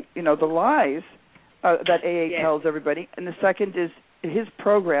exposing, the lies that AA tells everybody. And the second is his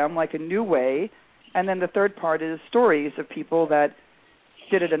program, like a new way. And then the third part is stories of people that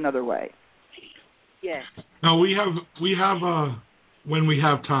did it another way. Yes. Now, we have when we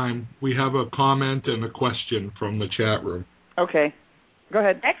have time, we have a comment and a question from the chat room. Okay. Go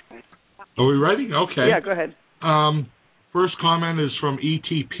ahead. Excellent. Are we ready? Okay. Yeah, go ahead. First comment is from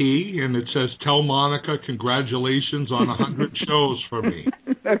ETP, and it says, tell Monica congratulations on 100 shows for me.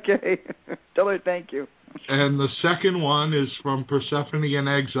 Okay. Tell her thank you. And the second one is from Persephone in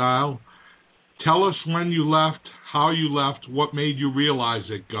Exile. Tell us when you left, how you left, what made you realize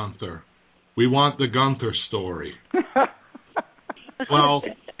it, Gunthar. We want the Gunthar story. Well,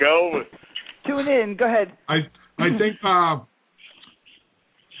 go. Tune in. Go ahead. I think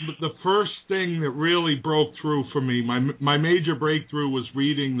the first thing that really broke through for me, my major breakthrough was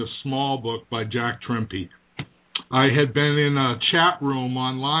reading The Small Book by Jack Trimpey. I had been in a chat room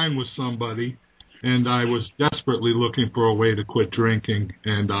online with somebody, and I was desperately looking for a way to quit drinking,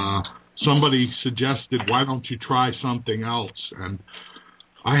 and somebody suggested, why don't you try something else? And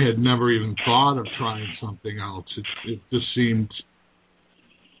I had never even thought of trying something else. It just seemed,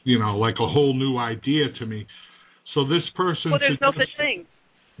 like a whole new idea to me. So this person... Well, there's no such thing.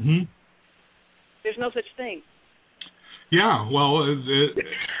 Hmm? There's no such thing. Yeah, well,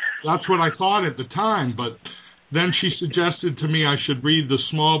 that's what I thought at the time, but then she suggested to me I should read The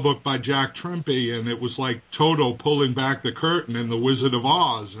Small Book by Jack Trimpey, and it was like Toto pulling back the curtain in The Wizard of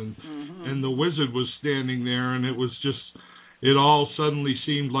Oz, and the wizard was standing there, and it was just, it all suddenly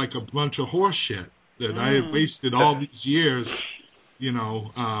seemed like a bunch of horse shit that I had wasted all these years,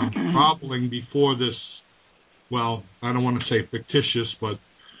 groveling before this well, I don't want to say fictitious, but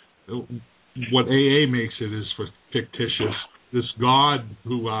what AA makes it is for fictitious. This God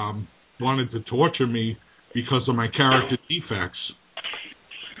who wanted to torture me because of my character defects.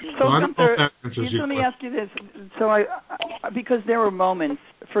 So I don't know if that answers your let me question. ask you this. So I because there were moments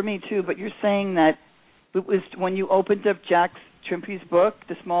for me too, but you're saying that it was when you opened up Jack Trimpey's book,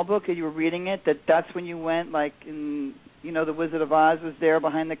 the small book, and you were reading it, that's when you went, like, in, the Wizard of Oz was there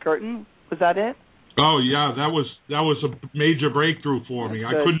behind the curtain? Was that it? Oh yeah, that was a major breakthrough for me.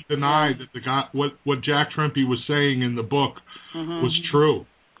 I couldn't deny that the guy, what Jack Trimpey was saying in the book was true.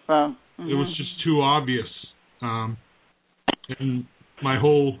 Well, it was just too obvious. And my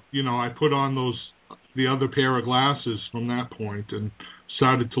whole, I put on the other pair of glasses from that point and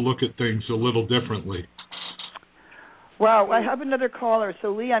started to look at things a little differently. Well, I have another caller.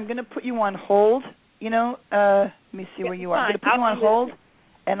 So, Lee, I'm going to put you on hold. Let me see where you are. I'm going to put you on hold,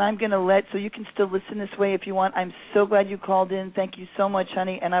 and I'm going to so you can still listen this way if you want. I'm so glad you called in. Thank you so much,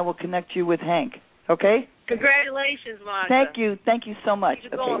 honey, and I will connect you with Hank. Okay? Congratulations, Monica. Thank you. Thank you so much.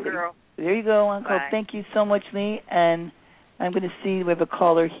 Keep it going, girl. There you go, Uncle. Bye. Thank you so much, Lee. And I'm going to see we have a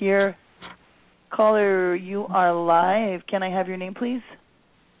caller here. Caller, you are live. Can I have your name, please?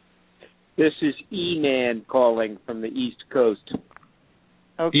 This is E-Man calling from the East Coast.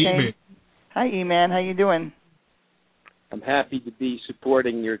 Okay. E-Man. Hi, E-Man. How you doing? I'm happy to be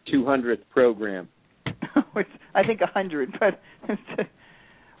supporting your 200th program. I think 100, but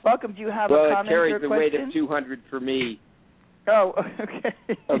welcome. Do you have a comment or question? Well, it carries the weight of 200 for me. Oh,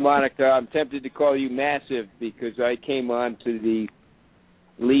 okay. Monica, I'm tempted to call you Massive because I came on to the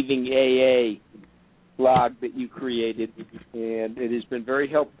Leaving AA blog that you created, and it has been very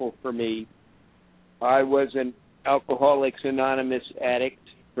helpful for me. I was an Alcoholics Anonymous addict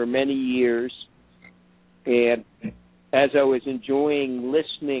for many years, and as I was enjoying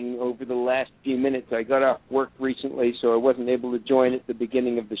listening over the last few minutes, I got off work recently, so I wasn't able to join at the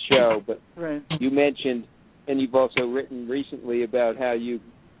beginning of the show, but right. You mentioned, and you've also written recently about how you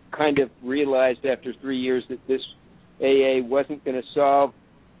kind of realized after 3 years that this AA wasn't going to solve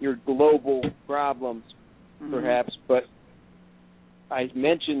your global problems, perhaps, but I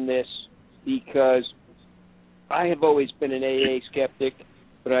mention this because I have always been an AA skeptic,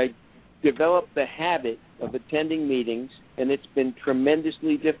 but I developed the habit of attending meetings, and it's been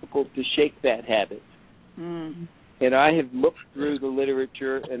tremendously difficult to shake that habit. And I have looked through the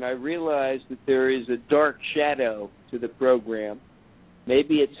literature, and I realized that there is a dark shadow to the program.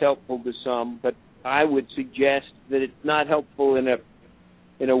 Maybe it's helpful to some, but I would suggest that it's not helpful in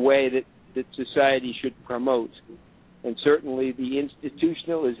a way that society should promote. And certainly the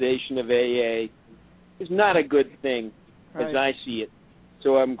institutionalization of AA is not a good thing, as I see it.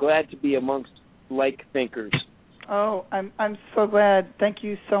 So I'm glad to be amongst like thinkers. Oh, I'm so glad. Thank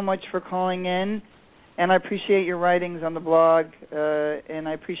you so much for calling in, and I appreciate your writings on the blog, and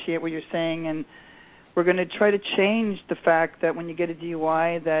I appreciate what you're saying. And we're going to try to change the fact that when you get a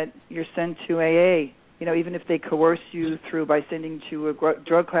DUI that you're sent to AA. Even if they coerce you through by sending to a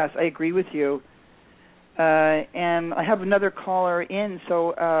drug class, I agree with you. And I have another caller in,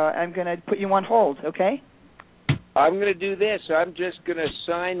 so I'm going to put you on hold, okay? I'm going to do this. I'm just going to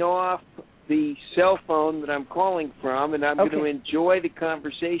sign off the cell phone that I'm calling from, and I'm going to enjoy the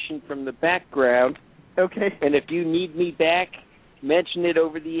conversation from the background. Okay. And if you need me back, mention it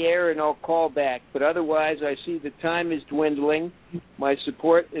over the air, and I'll call back. But otherwise, I see the time is dwindling. My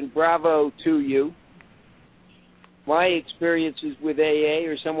support and bravo to you. My experiences with AA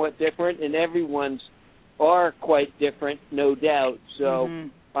are somewhat different, and everyone's are quite different, no doubt. So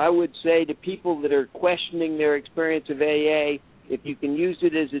I would say to people that are questioning their experience of AA, if you can use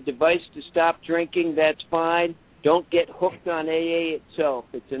it as a device to stop drinking, that's fine. Don't get hooked on AA itself.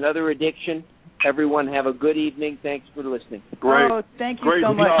 It's another addiction. Everyone have a good evening. Thanks for listening. Great. Oh, thank you Great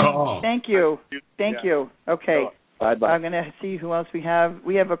so much. job. Thank you. Thank you. Okay. Bye-bye. I'm going to see who else we have.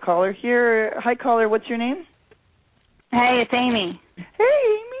 We have a caller here. Hi, caller. What's your name? Hey, it's Amy. Hey,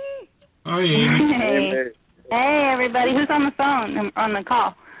 Amy. Hi, Amy. Hey. Hey, everybody. Who's on the phone, on the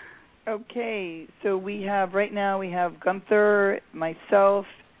call? Okay, so we have Gunthar, myself,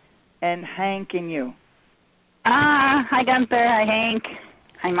 and Hank and you. Hi, Gunthar. Hi, Hank.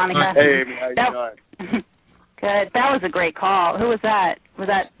 Hi, Monica. Hey, Amy. How you doing? Good. That was a great call. Who was that? Was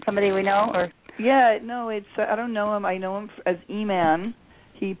that somebody we know? Or? Yeah, no, it's I don't know him. I know him as E-Man.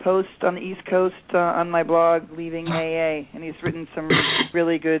 He posts on the East Coast on my blog, Leaving AA, and he's written some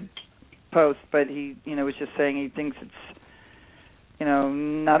really good posts, but he, was just saying he thinks it's,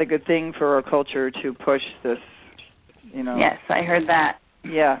 not a good thing for our culture to push this, Yes, I heard that.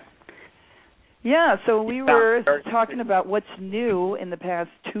 Yeah. Yeah, so we were talking about what's new in the past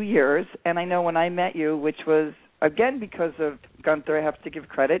 2 years, and I know when I met you, which was, again, because of Gunthar, I have to give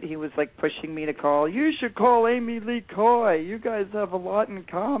credit, he was like pushing me to call, you should call Amy Lee Coy, you guys have a lot in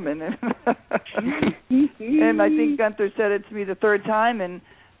common. And I think Gunthar said it to me the third time, and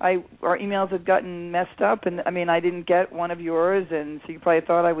our emails had gotten messed up, and I mean, I didn't get one of yours, and so you probably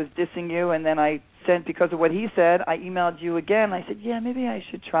thought I was dissing you, and then I sent, because of what he said, I emailed you again. I said, yeah, maybe I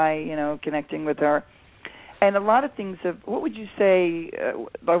should try, connecting with her. And a lot of things have, what would you say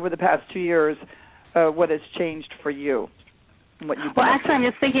over the past 2 years, what has changed for you? What well, actually, I'm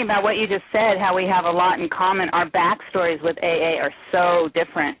just thinking about what you just said, how we have a lot in common. Our backstories with AA are so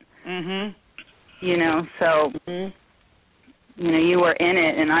different. Mm-hmm. So, you were in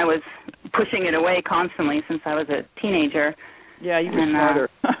it, and I was pushing it away constantly since I was a teenager. Yeah, you were smarter.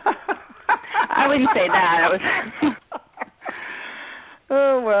 I wouldn't say that.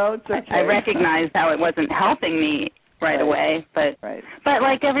 Oh, well, it's okay. I recognized how it wasn't helping me right away, but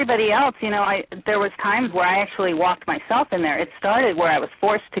like everybody else, there was times where I actually walked myself in there. It started where I was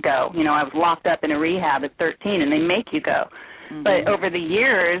forced to go. I was locked up in a rehab at 13, and they make you go. Mm-hmm. But over the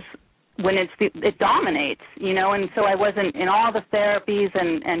years, when it dominates, and so I wasn't in all the therapies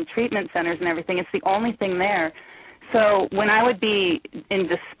and treatment centers and everything. It's the only thing there. So when I would be in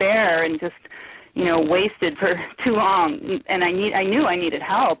despair and just, wasted for too long, and I knew I needed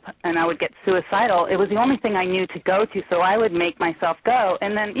help, and I would get suicidal, it was the only thing I knew to go to, so I would make myself go.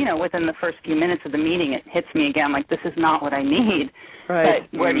 And then, within the first few minutes of the meeting, it hits me again, like, this is not what I need. Right.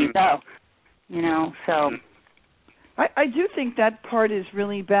 But where do you go? So... I do think that part is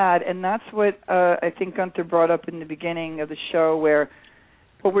really bad, and that's what I think Gunthar brought up in the beginning of the show, where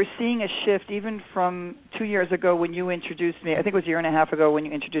we're seeing a shift even from 2 years ago when you introduced me, I think it was a year and a half ago when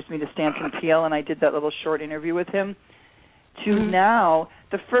you introduced me to Stinkin Peel, and I did that little short interview with him, to now,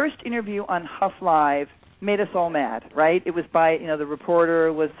 the first interview on Huff Live made us all mad, right? It was by, the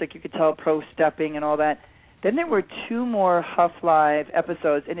reporter was, like, you could tell, pro-stepping and all that. Then there were 2 more Huff Live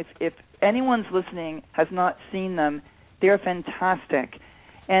episodes, and if anyone's listening has not seen them, they're fantastic.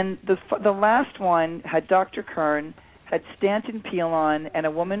 And the last one had Dr. Kern, had Stinkin Peel on, and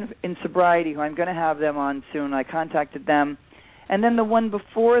a woman in sobriety who I'm going to have them on soon. I contacted them. And then the one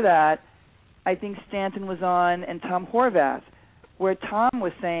before that, I think Stinkin was on, and Tom Horvath, where Tom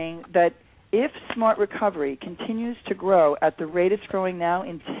was saying that if Smart Recovery continues to grow at the rate it's growing now,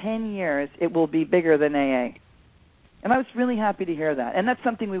 in 10 years it will be bigger than AA. And I was really happy to hear that. And that's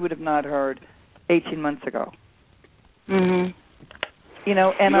something we would have not heard 18 months ago. Mm-hmm.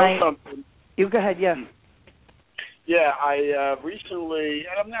 You go ahead, yeah. Yeah, I recently,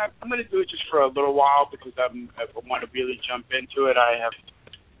 and I'm going to do it just for a little while because I want to really jump into it. I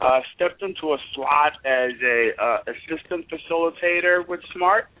have stepped into a slot as a assistant facilitator with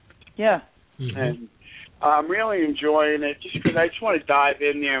Smart. Yeah. Mm-hmm. And I'm really enjoying it just because I just want to dive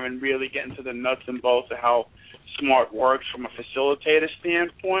in there and really get into the nuts and bolts of how Smart works from a facilitator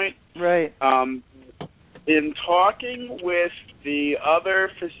standpoint. Right. In talking with the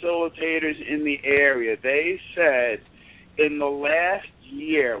other facilitators in the area, they said in the last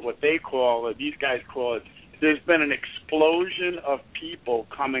year, what they call it, these guys call it, there's been an explosion of people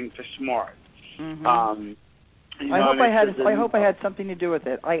coming to Smart. Mm-hmm. I hope I had something to do with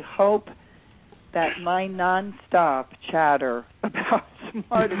it. I hope that my nonstop chatter about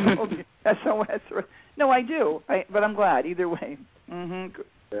Smart is SOS. No, I do. But I'm glad either way. Mm-hmm.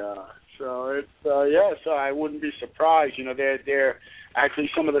 Yeah. So it's so I wouldn't be surprised. They're actually,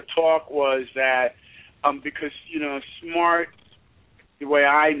 some of the talk was that because Smart, the way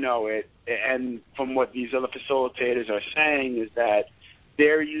I know it, and from what these other facilitators are saying, is that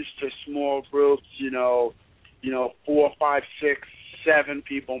they're used to small groups, 4, 5, 6, 7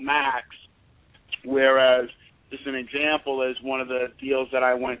 people max. Whereas, just an example is one of the deals that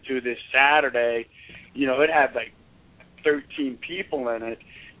I went to this Saturday. It had like 13 people in it.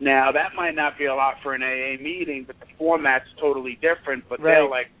 Now, that might not be a lot for an AA meeting, but the format's totally different. But they're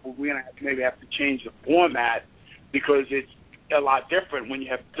like, well, we're going to maybe have to change the format because it's a lot different when you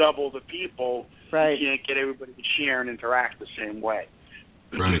have double the people. Right. You can't get everybody to share and interact the same way.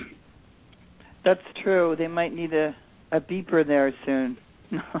 Right. That's true. They might need a beeper there soon.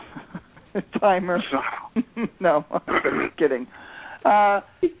 A timer. No, I'm just kidding.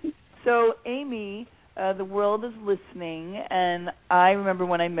 So, Amy... the world is listening, and I remember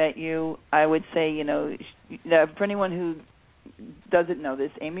when I met you, I would say, for anyone who doesn't know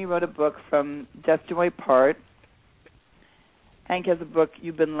this, Amy wrote a book, From Death Do I Part. Hank has a book,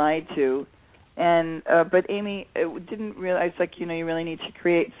 You've Been Lied To. And but Amy didn't realize, you really need to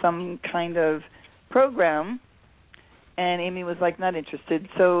create some kind of program. and Amy was like not interested.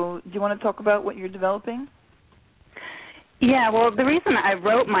 So do you want to talk about what you're developing? Yeah, well, the reason I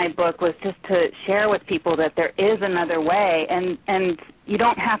wrote my book was just to share with people that there is another way, and you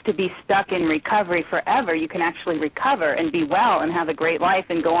don't have to be stuck in recovery forever. You can actually recover and be well and have a great life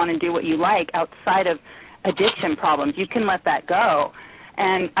and go on and do what you like outside of addiction problems. You can let that go.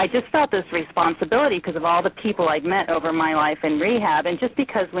 And I just felt this responsibility because of all the people I'd met over my life in rehab, and just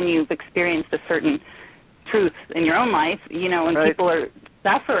because when you've experienced a certain truth in your own life, when people are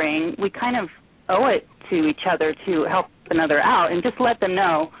suffering, we kind of owe it to each other to help another out and just let them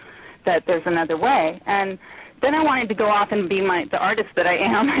know that there's another way. And then I wanted to go off and be the artist that I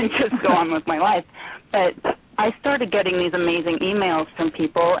am and just go on with my life. But I started getting these amazing emails from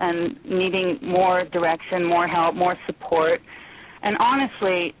people and needing more direction, more help, more support. And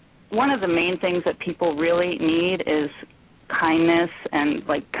honestly, one of the main things that people really need is kindness and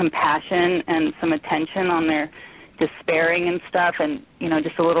compassion and some attention on their despairing and stuff, and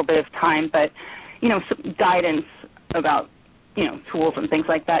just a little bit of time, but some guidance about tools and things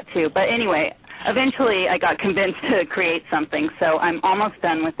like that too. But anyway, eventually I got convinced to create something, so I'm almost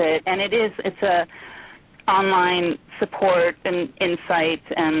done with it. And it's a online support and insight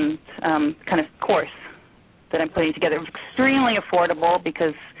and kind of course that I'm putting together. It's extremely affordable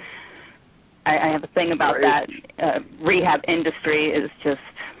because I have a thing about that. Rehab industry is just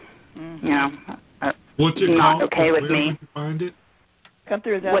not okay with me. Where would you find it?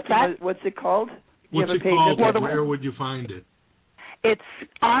 Gunther is asking, what's it called? What's it called? Where would you find it? It's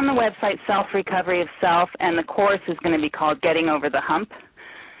on the website Self-Recovery of Self, and the course is going to be called Getting Over the Hump.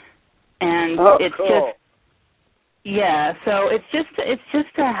 And it's cool. So it's just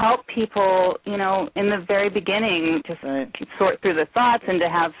to help people, in the very beginning, just sort through the thoughts and to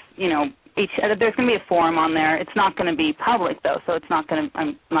have, there's going to be a forum on there. It's not going to be public though, so I'm not going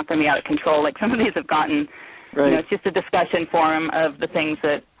to be out of control like some of these have gotten. Right. It's just a discussion forum of the things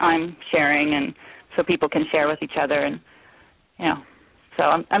that I'm sharing, and so people can share with each other, and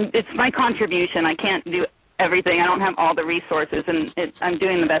so it's my contribution. I can't do everything. I don't have all the resources, and I'm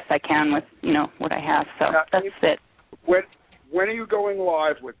doing the best I can with what I have. So that's it. When are you going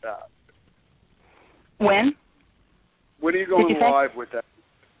live with that? When? When are you going live with that?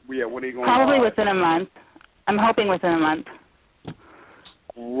 Yeah, when are you going Probably live? Within a month. I'm hoping within a month.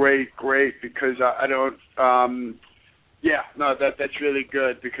 Great, because I don't. That's really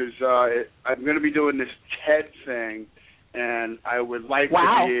good because I'm going to be doing this TED thing, and I would like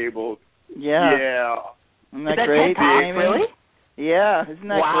to be able. Yeah. Isn't that great? Really? Yeah, isn't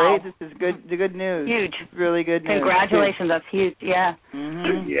that great? This is good. The good news. Huge. It's really good news. Congratulations, that's huge. Yeah.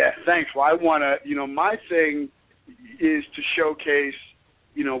 Mm-hmm. Yeah, thanks. Well, I want to. My thing is to showcase,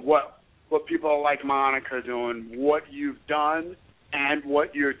 what people like Monica are doing, what you've done, and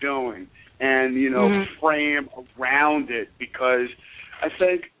what you're doing, and frame around it, because I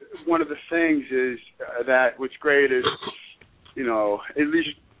think one of the things is that what's great is, at least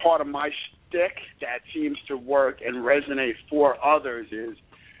part of my shtick that seems to work and resonate for others is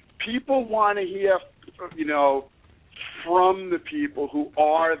people want to hear, from the people who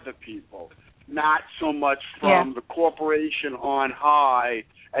are the people, not so much from the corporation on high,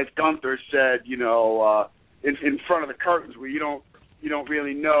 as Gunthar said, in front of the curtains where you don't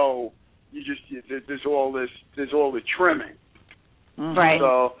really know. You just there's all the trimming. Right.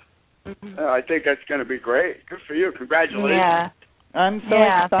 So I think that's going to be great. Good for you. Congratulations. Yeah. I'm so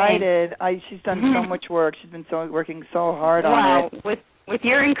excited. She's done so much work. She's been working so hard on it. With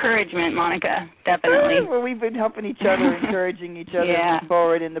your encouragement, Monica, definitely. Well, we've been helping each other, encouraging each other move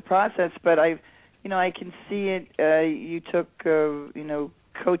forward in the process. But I can see it. You took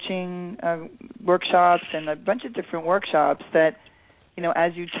coaching workshops and a bunch of different workshops that,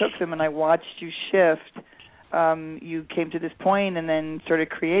 as you took them and I watched you shift, you came to this point and then started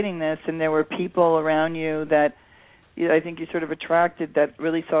creating this, and there were people around you that I think you sort of attracted that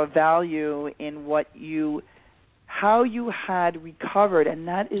really saw value in how you had recovered, and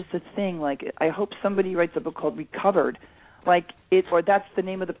that is the thing. Like, I hope somebody writes a book called Recovered, or that's the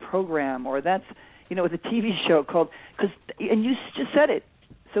name of the program, or that's the TV show called, and you just said it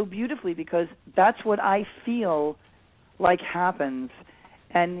so beautifully, because that's what I feel like happens.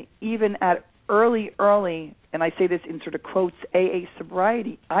 And even at early, and I say this in sort of quotes, AA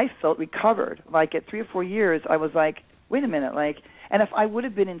sobriety, I felt recovered. Like at 3 or 4 years, I was like, wait a minute, and if I would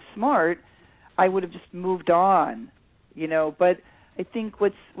have been in SMART, I would have just moved on, But I think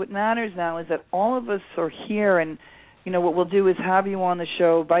what matters now is that all of us are here, and what we'll do is have you on the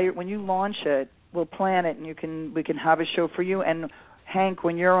show. When you launch it, we'll plan it, and we can have a show for you. And Hank,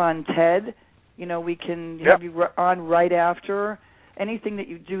 when you're on TED, we can have you on right after. anything that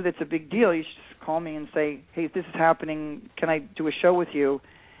you do that's a big deal, you should just call me and say, hey, this is happening. Can I do a show with you?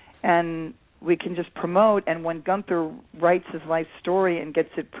 And we can just promote. And when Gunthar writes his life story and gets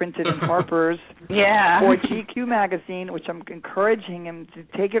it printed in Harper's or GQ magazine, which I'm encouraging him to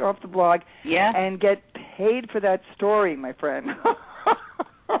take it off the blog and get paid for that story, my friend.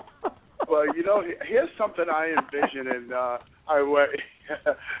 Well, here's something I envision, and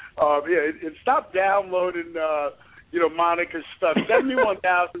and stop downloading, Monica's stuff.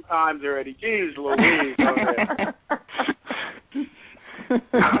 71,000 times already. Jeez Louise.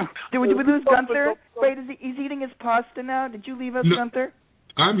 Did we lose Gunthar? Wait, he's eating his pasta now? Did you leave us, Gunthar?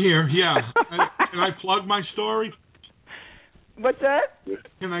 I'm here, yeah. Can I plug my story? What's that?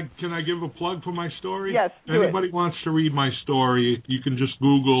 Can I give a plug for my story? Yes, If anybody wants to read my story, you can just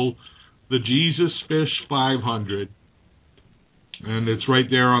Google the Jesus Fish 500, and it's right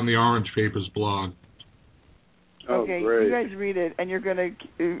there on the Orange Papers blog. Okay, great. You guys read it, and you're going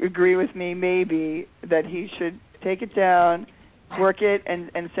to agree with me maybe that he should take it down, work it,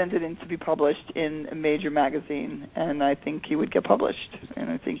 and send it in to be published in a major magazine, and I think he would get published. And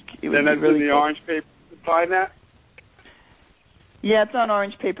I think it would be really in the cool. Orange Papers. Find that? Yeah, it's on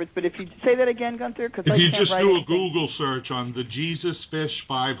Orange Papers, but if you say that again, Gunthar, because I If you can't just write do a anything. Google search on the Jesus Fish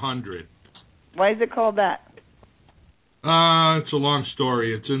 500. Why is it called that? It's a long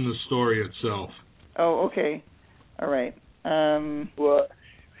story. It's in the story itself. Oh, okay. All right. Well,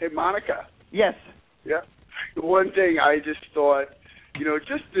 hey, Monica. Yes. Yeah. One thing I just thought,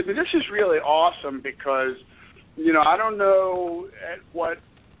 this is really awesome because, I don't know at what,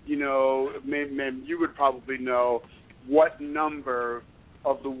 maybe you would probably know what number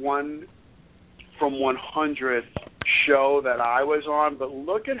of the 1 from 100th show that I was on, but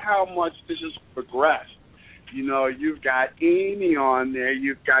look at how much this has progressed. You've got Amy on there,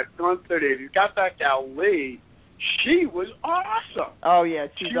 you've got Gunthar there, you've got that gal Lee. She was awesome. Oh, yeah,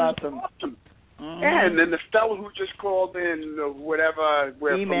 she's awesome. Mm-hmm. Yeah, and then the fellow who just called in, whatever,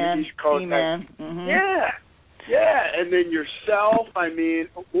 from the East Coast. Mm-hmm. Yeah, and then yourself,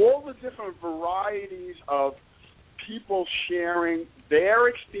 all the different varieties of people sharing their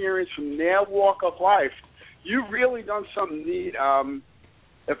experience from their walk of life. You've really done something neat.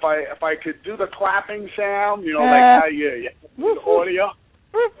 If I could do the clapping sound, like how you the audio.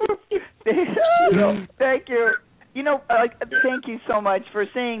 Thank you. Thank you so much for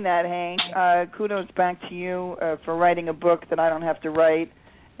saying that, Hank. Kudos back to you for writing a book that I don't have to write,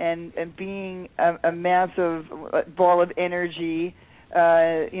 and being a massive ball of energy.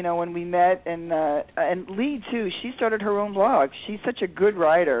 When we met, and Lee too. She started her own blog. She's such a good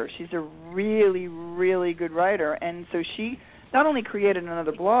writer. She's a really, really good writer, and so she not only created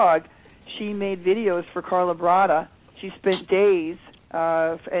another blog, she made videos for Carla Brada. She spent days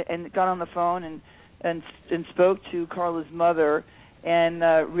and got on the phone and spoke to Carla's mother, and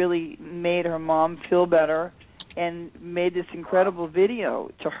really made her mom feel better, and made this incredible video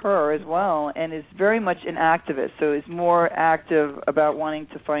to her as well, and is very much an activist, so is more active about wanting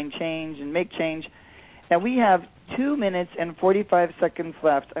to find change and make change. Now we have 2 minutes and 45 seconds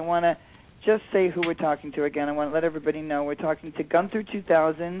left. I want to just say who we're talking to again. I want to let everybody know we're talking to Gunthar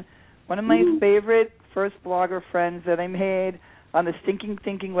 2000, one of my favorite first blogger friends that I made on the Stinkin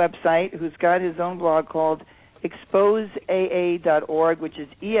Thinking website, who's got his own blog called exposeaa.org, which is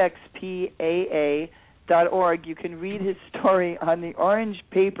EXPAA.org. You can read his story on the Orange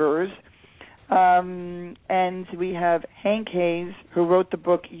Papers. And we have Hank Hayes, who wrote the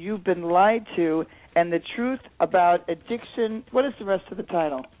book You've Been Lied To, and the Truth About Addiction. What is the rest of the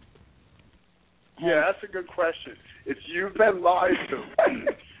title? Yeah, that's a good question. It's You've Been Lied To.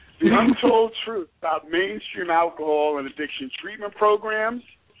 The Untold Truth About Mainstream Alcohol and Addiction Treatment Programs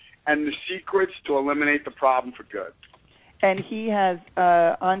and the Secrets to Eliminate the Problem for Good. And he has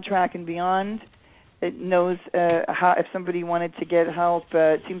On Track and Beyond. It knows how, if somebody wanted to get help,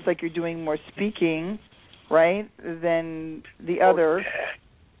 it seems like you're doing more speaking, right, than the other.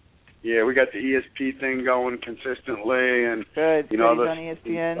 Yeah, we got the ESP thing going consistently, and good. He's on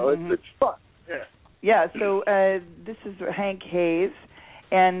ESPN. It's fun. Yeah. So this is Hank Hayes,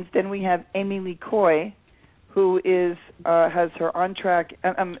 and then we have Amy Lee Coy, who is has her On Track.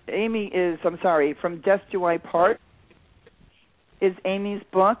 Amy is From Death Do I Part is Amy's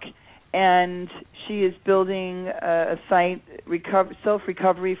book. And she is building a site,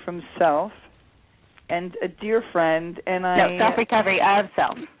 Self-Recovery from Self, and a dear friend, and No, Self-Recovery of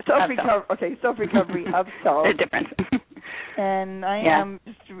Self. Self-Recovery of Self. The difference. And I am,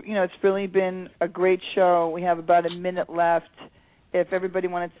 it's really been a great show. We have about a minute left. If everybody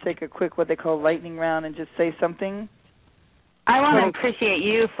wanted to take a quick, what they call lightning round, and just say something. I want to appreciate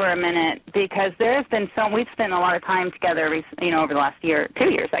you for a minute because there's been we've spent a lot of time together, over the last 2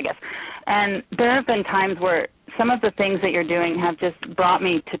 years, I guess. And there have been times where some of the things that you're doing have just brought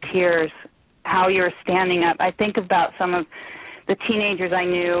me to tears, how you're standing up. I think about some of the teenagers I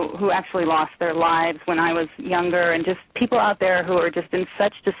knew who actually lost their lives when I was younger, and just people out there who are just in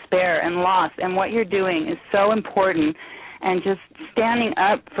such despair and loss. And what you're doing is so important, and just standing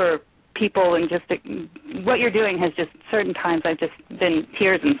up for people, and just what you're doing has just, certain times I've just been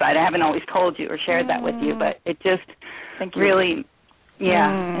tears inside. I haven't always told you or shared that with you, but it just really,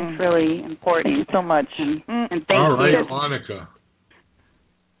 it's really important. Thank you so much. And thank All right, you. Monica.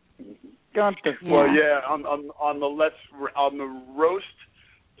 Gunther. Well, on the roast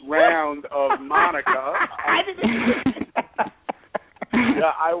round of Monica.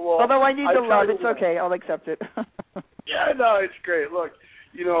 I will. Although I need the love, it's okay. I'll accept it. Yeah, no, it's great. Look,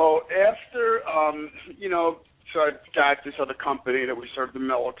 after, so I got this other company that we served the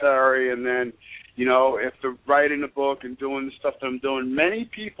military, and then, after writing a book and doing the stuff that I'm doing, many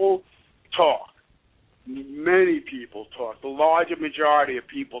people talk. The larger majority of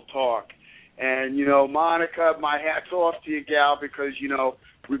people talk. And, Monica, my hat's off to you, gal, because,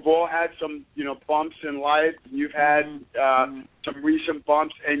 we've all had some, bumps in life. You've had some recent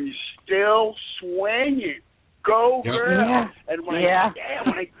bumps, and you're still swinging. Go, girl. Yeah. And when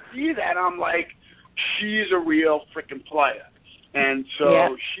I see that, I'm like, she's a real freaking player. And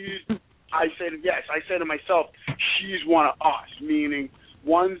so I say to myself, she's one of us, meaning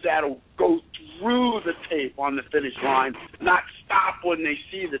ones that'll go through the tape on the finish line, not stop when they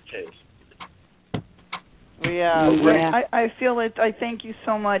see the tape. I feel it. I thank you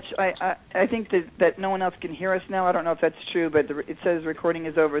so much. I think that no one else can hear us now. I don't know if that's true, but it says recording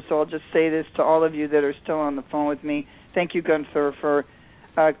is over, so I'll just say this to all of you that are still on the phone with me. Thank you, Gunthar, for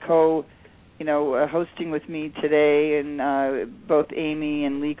hosting with me today, and both Amy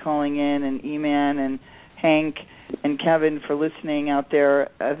and Lee calling in, and E-Man and Hank and Kevin for listening out there.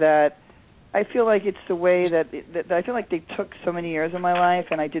 That I feel like it's the way that I feel like they took so many years of my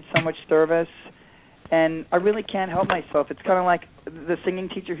life, and I did so much service. And I really can't help myself. It's kind of like the singing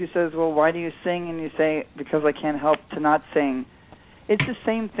teacher who says, well, why do you sing? And you say, because I can't help to not sing. It's the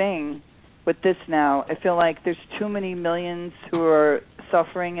same thing with this now. I feel like there's too many millions who are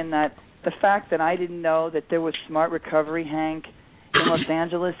suffering, and that the fact that I didn't know that there was Smart Recovery, Hank, in Los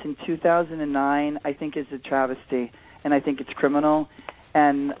Angeles in 2009, I think is a travesty, and I think it's criminal.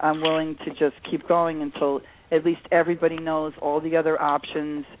 And I'm willing to just keep going until at least everybody knows all the other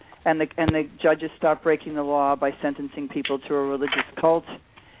options, and the judges stop breaking the law by sentencing people to a religious cult,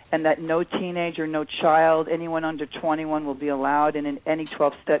 and that no teenager, no child, anyone under 21 will be allowed in any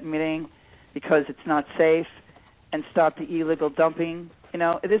 12-step meeting because it's not safe, and stop the illegal dumping.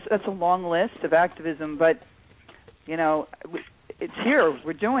 That's a long list of activism, but, it's here.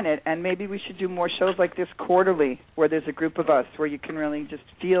 We're doing it, and maybe we should do more shows like this quarterly where there's a group of us where you can really just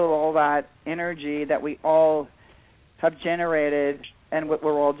feel all that energy that we all have generated and what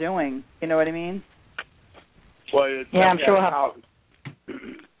we're all doing. You know what I mean? Well, I'm sure we'll have.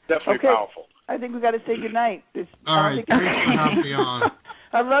 Definitely powerful. I think we got to say goodnight. All right, thanks for having me on.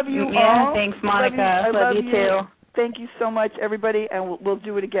 I love you all. Thanks, Monica. I love you too. Thank you so much, everybody, and we'll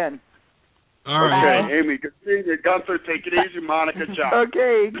do it again. All right. Okay, Amy, good seeing you. Gunther, take it easy. Monica, ciao.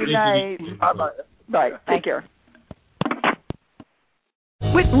 Okay, good night. Bye-bye. Bye. Take care.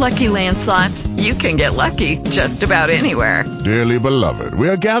 With Lucky Land Slots, you can get lucky just about anywhere. Dearly beloved, we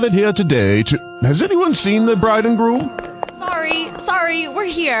are gathered here today to... Has anyone seen the bride and groom? Sorry, we're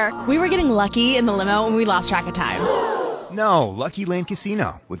here. We were getting lucky in the limo and we lost track of time. No, Lucky Land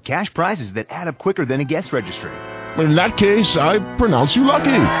Casino, with cash prizes that add up quicker than a guest registry. In that case, I pronounce you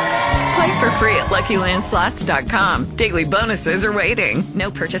lucky. Play for free at LuckyLandSlots.com. Daily bonuses are waiting. No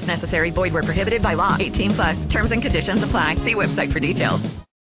purchase necessary. Void where prohibited by law. 18+. Terms and conditions apply. See website for details.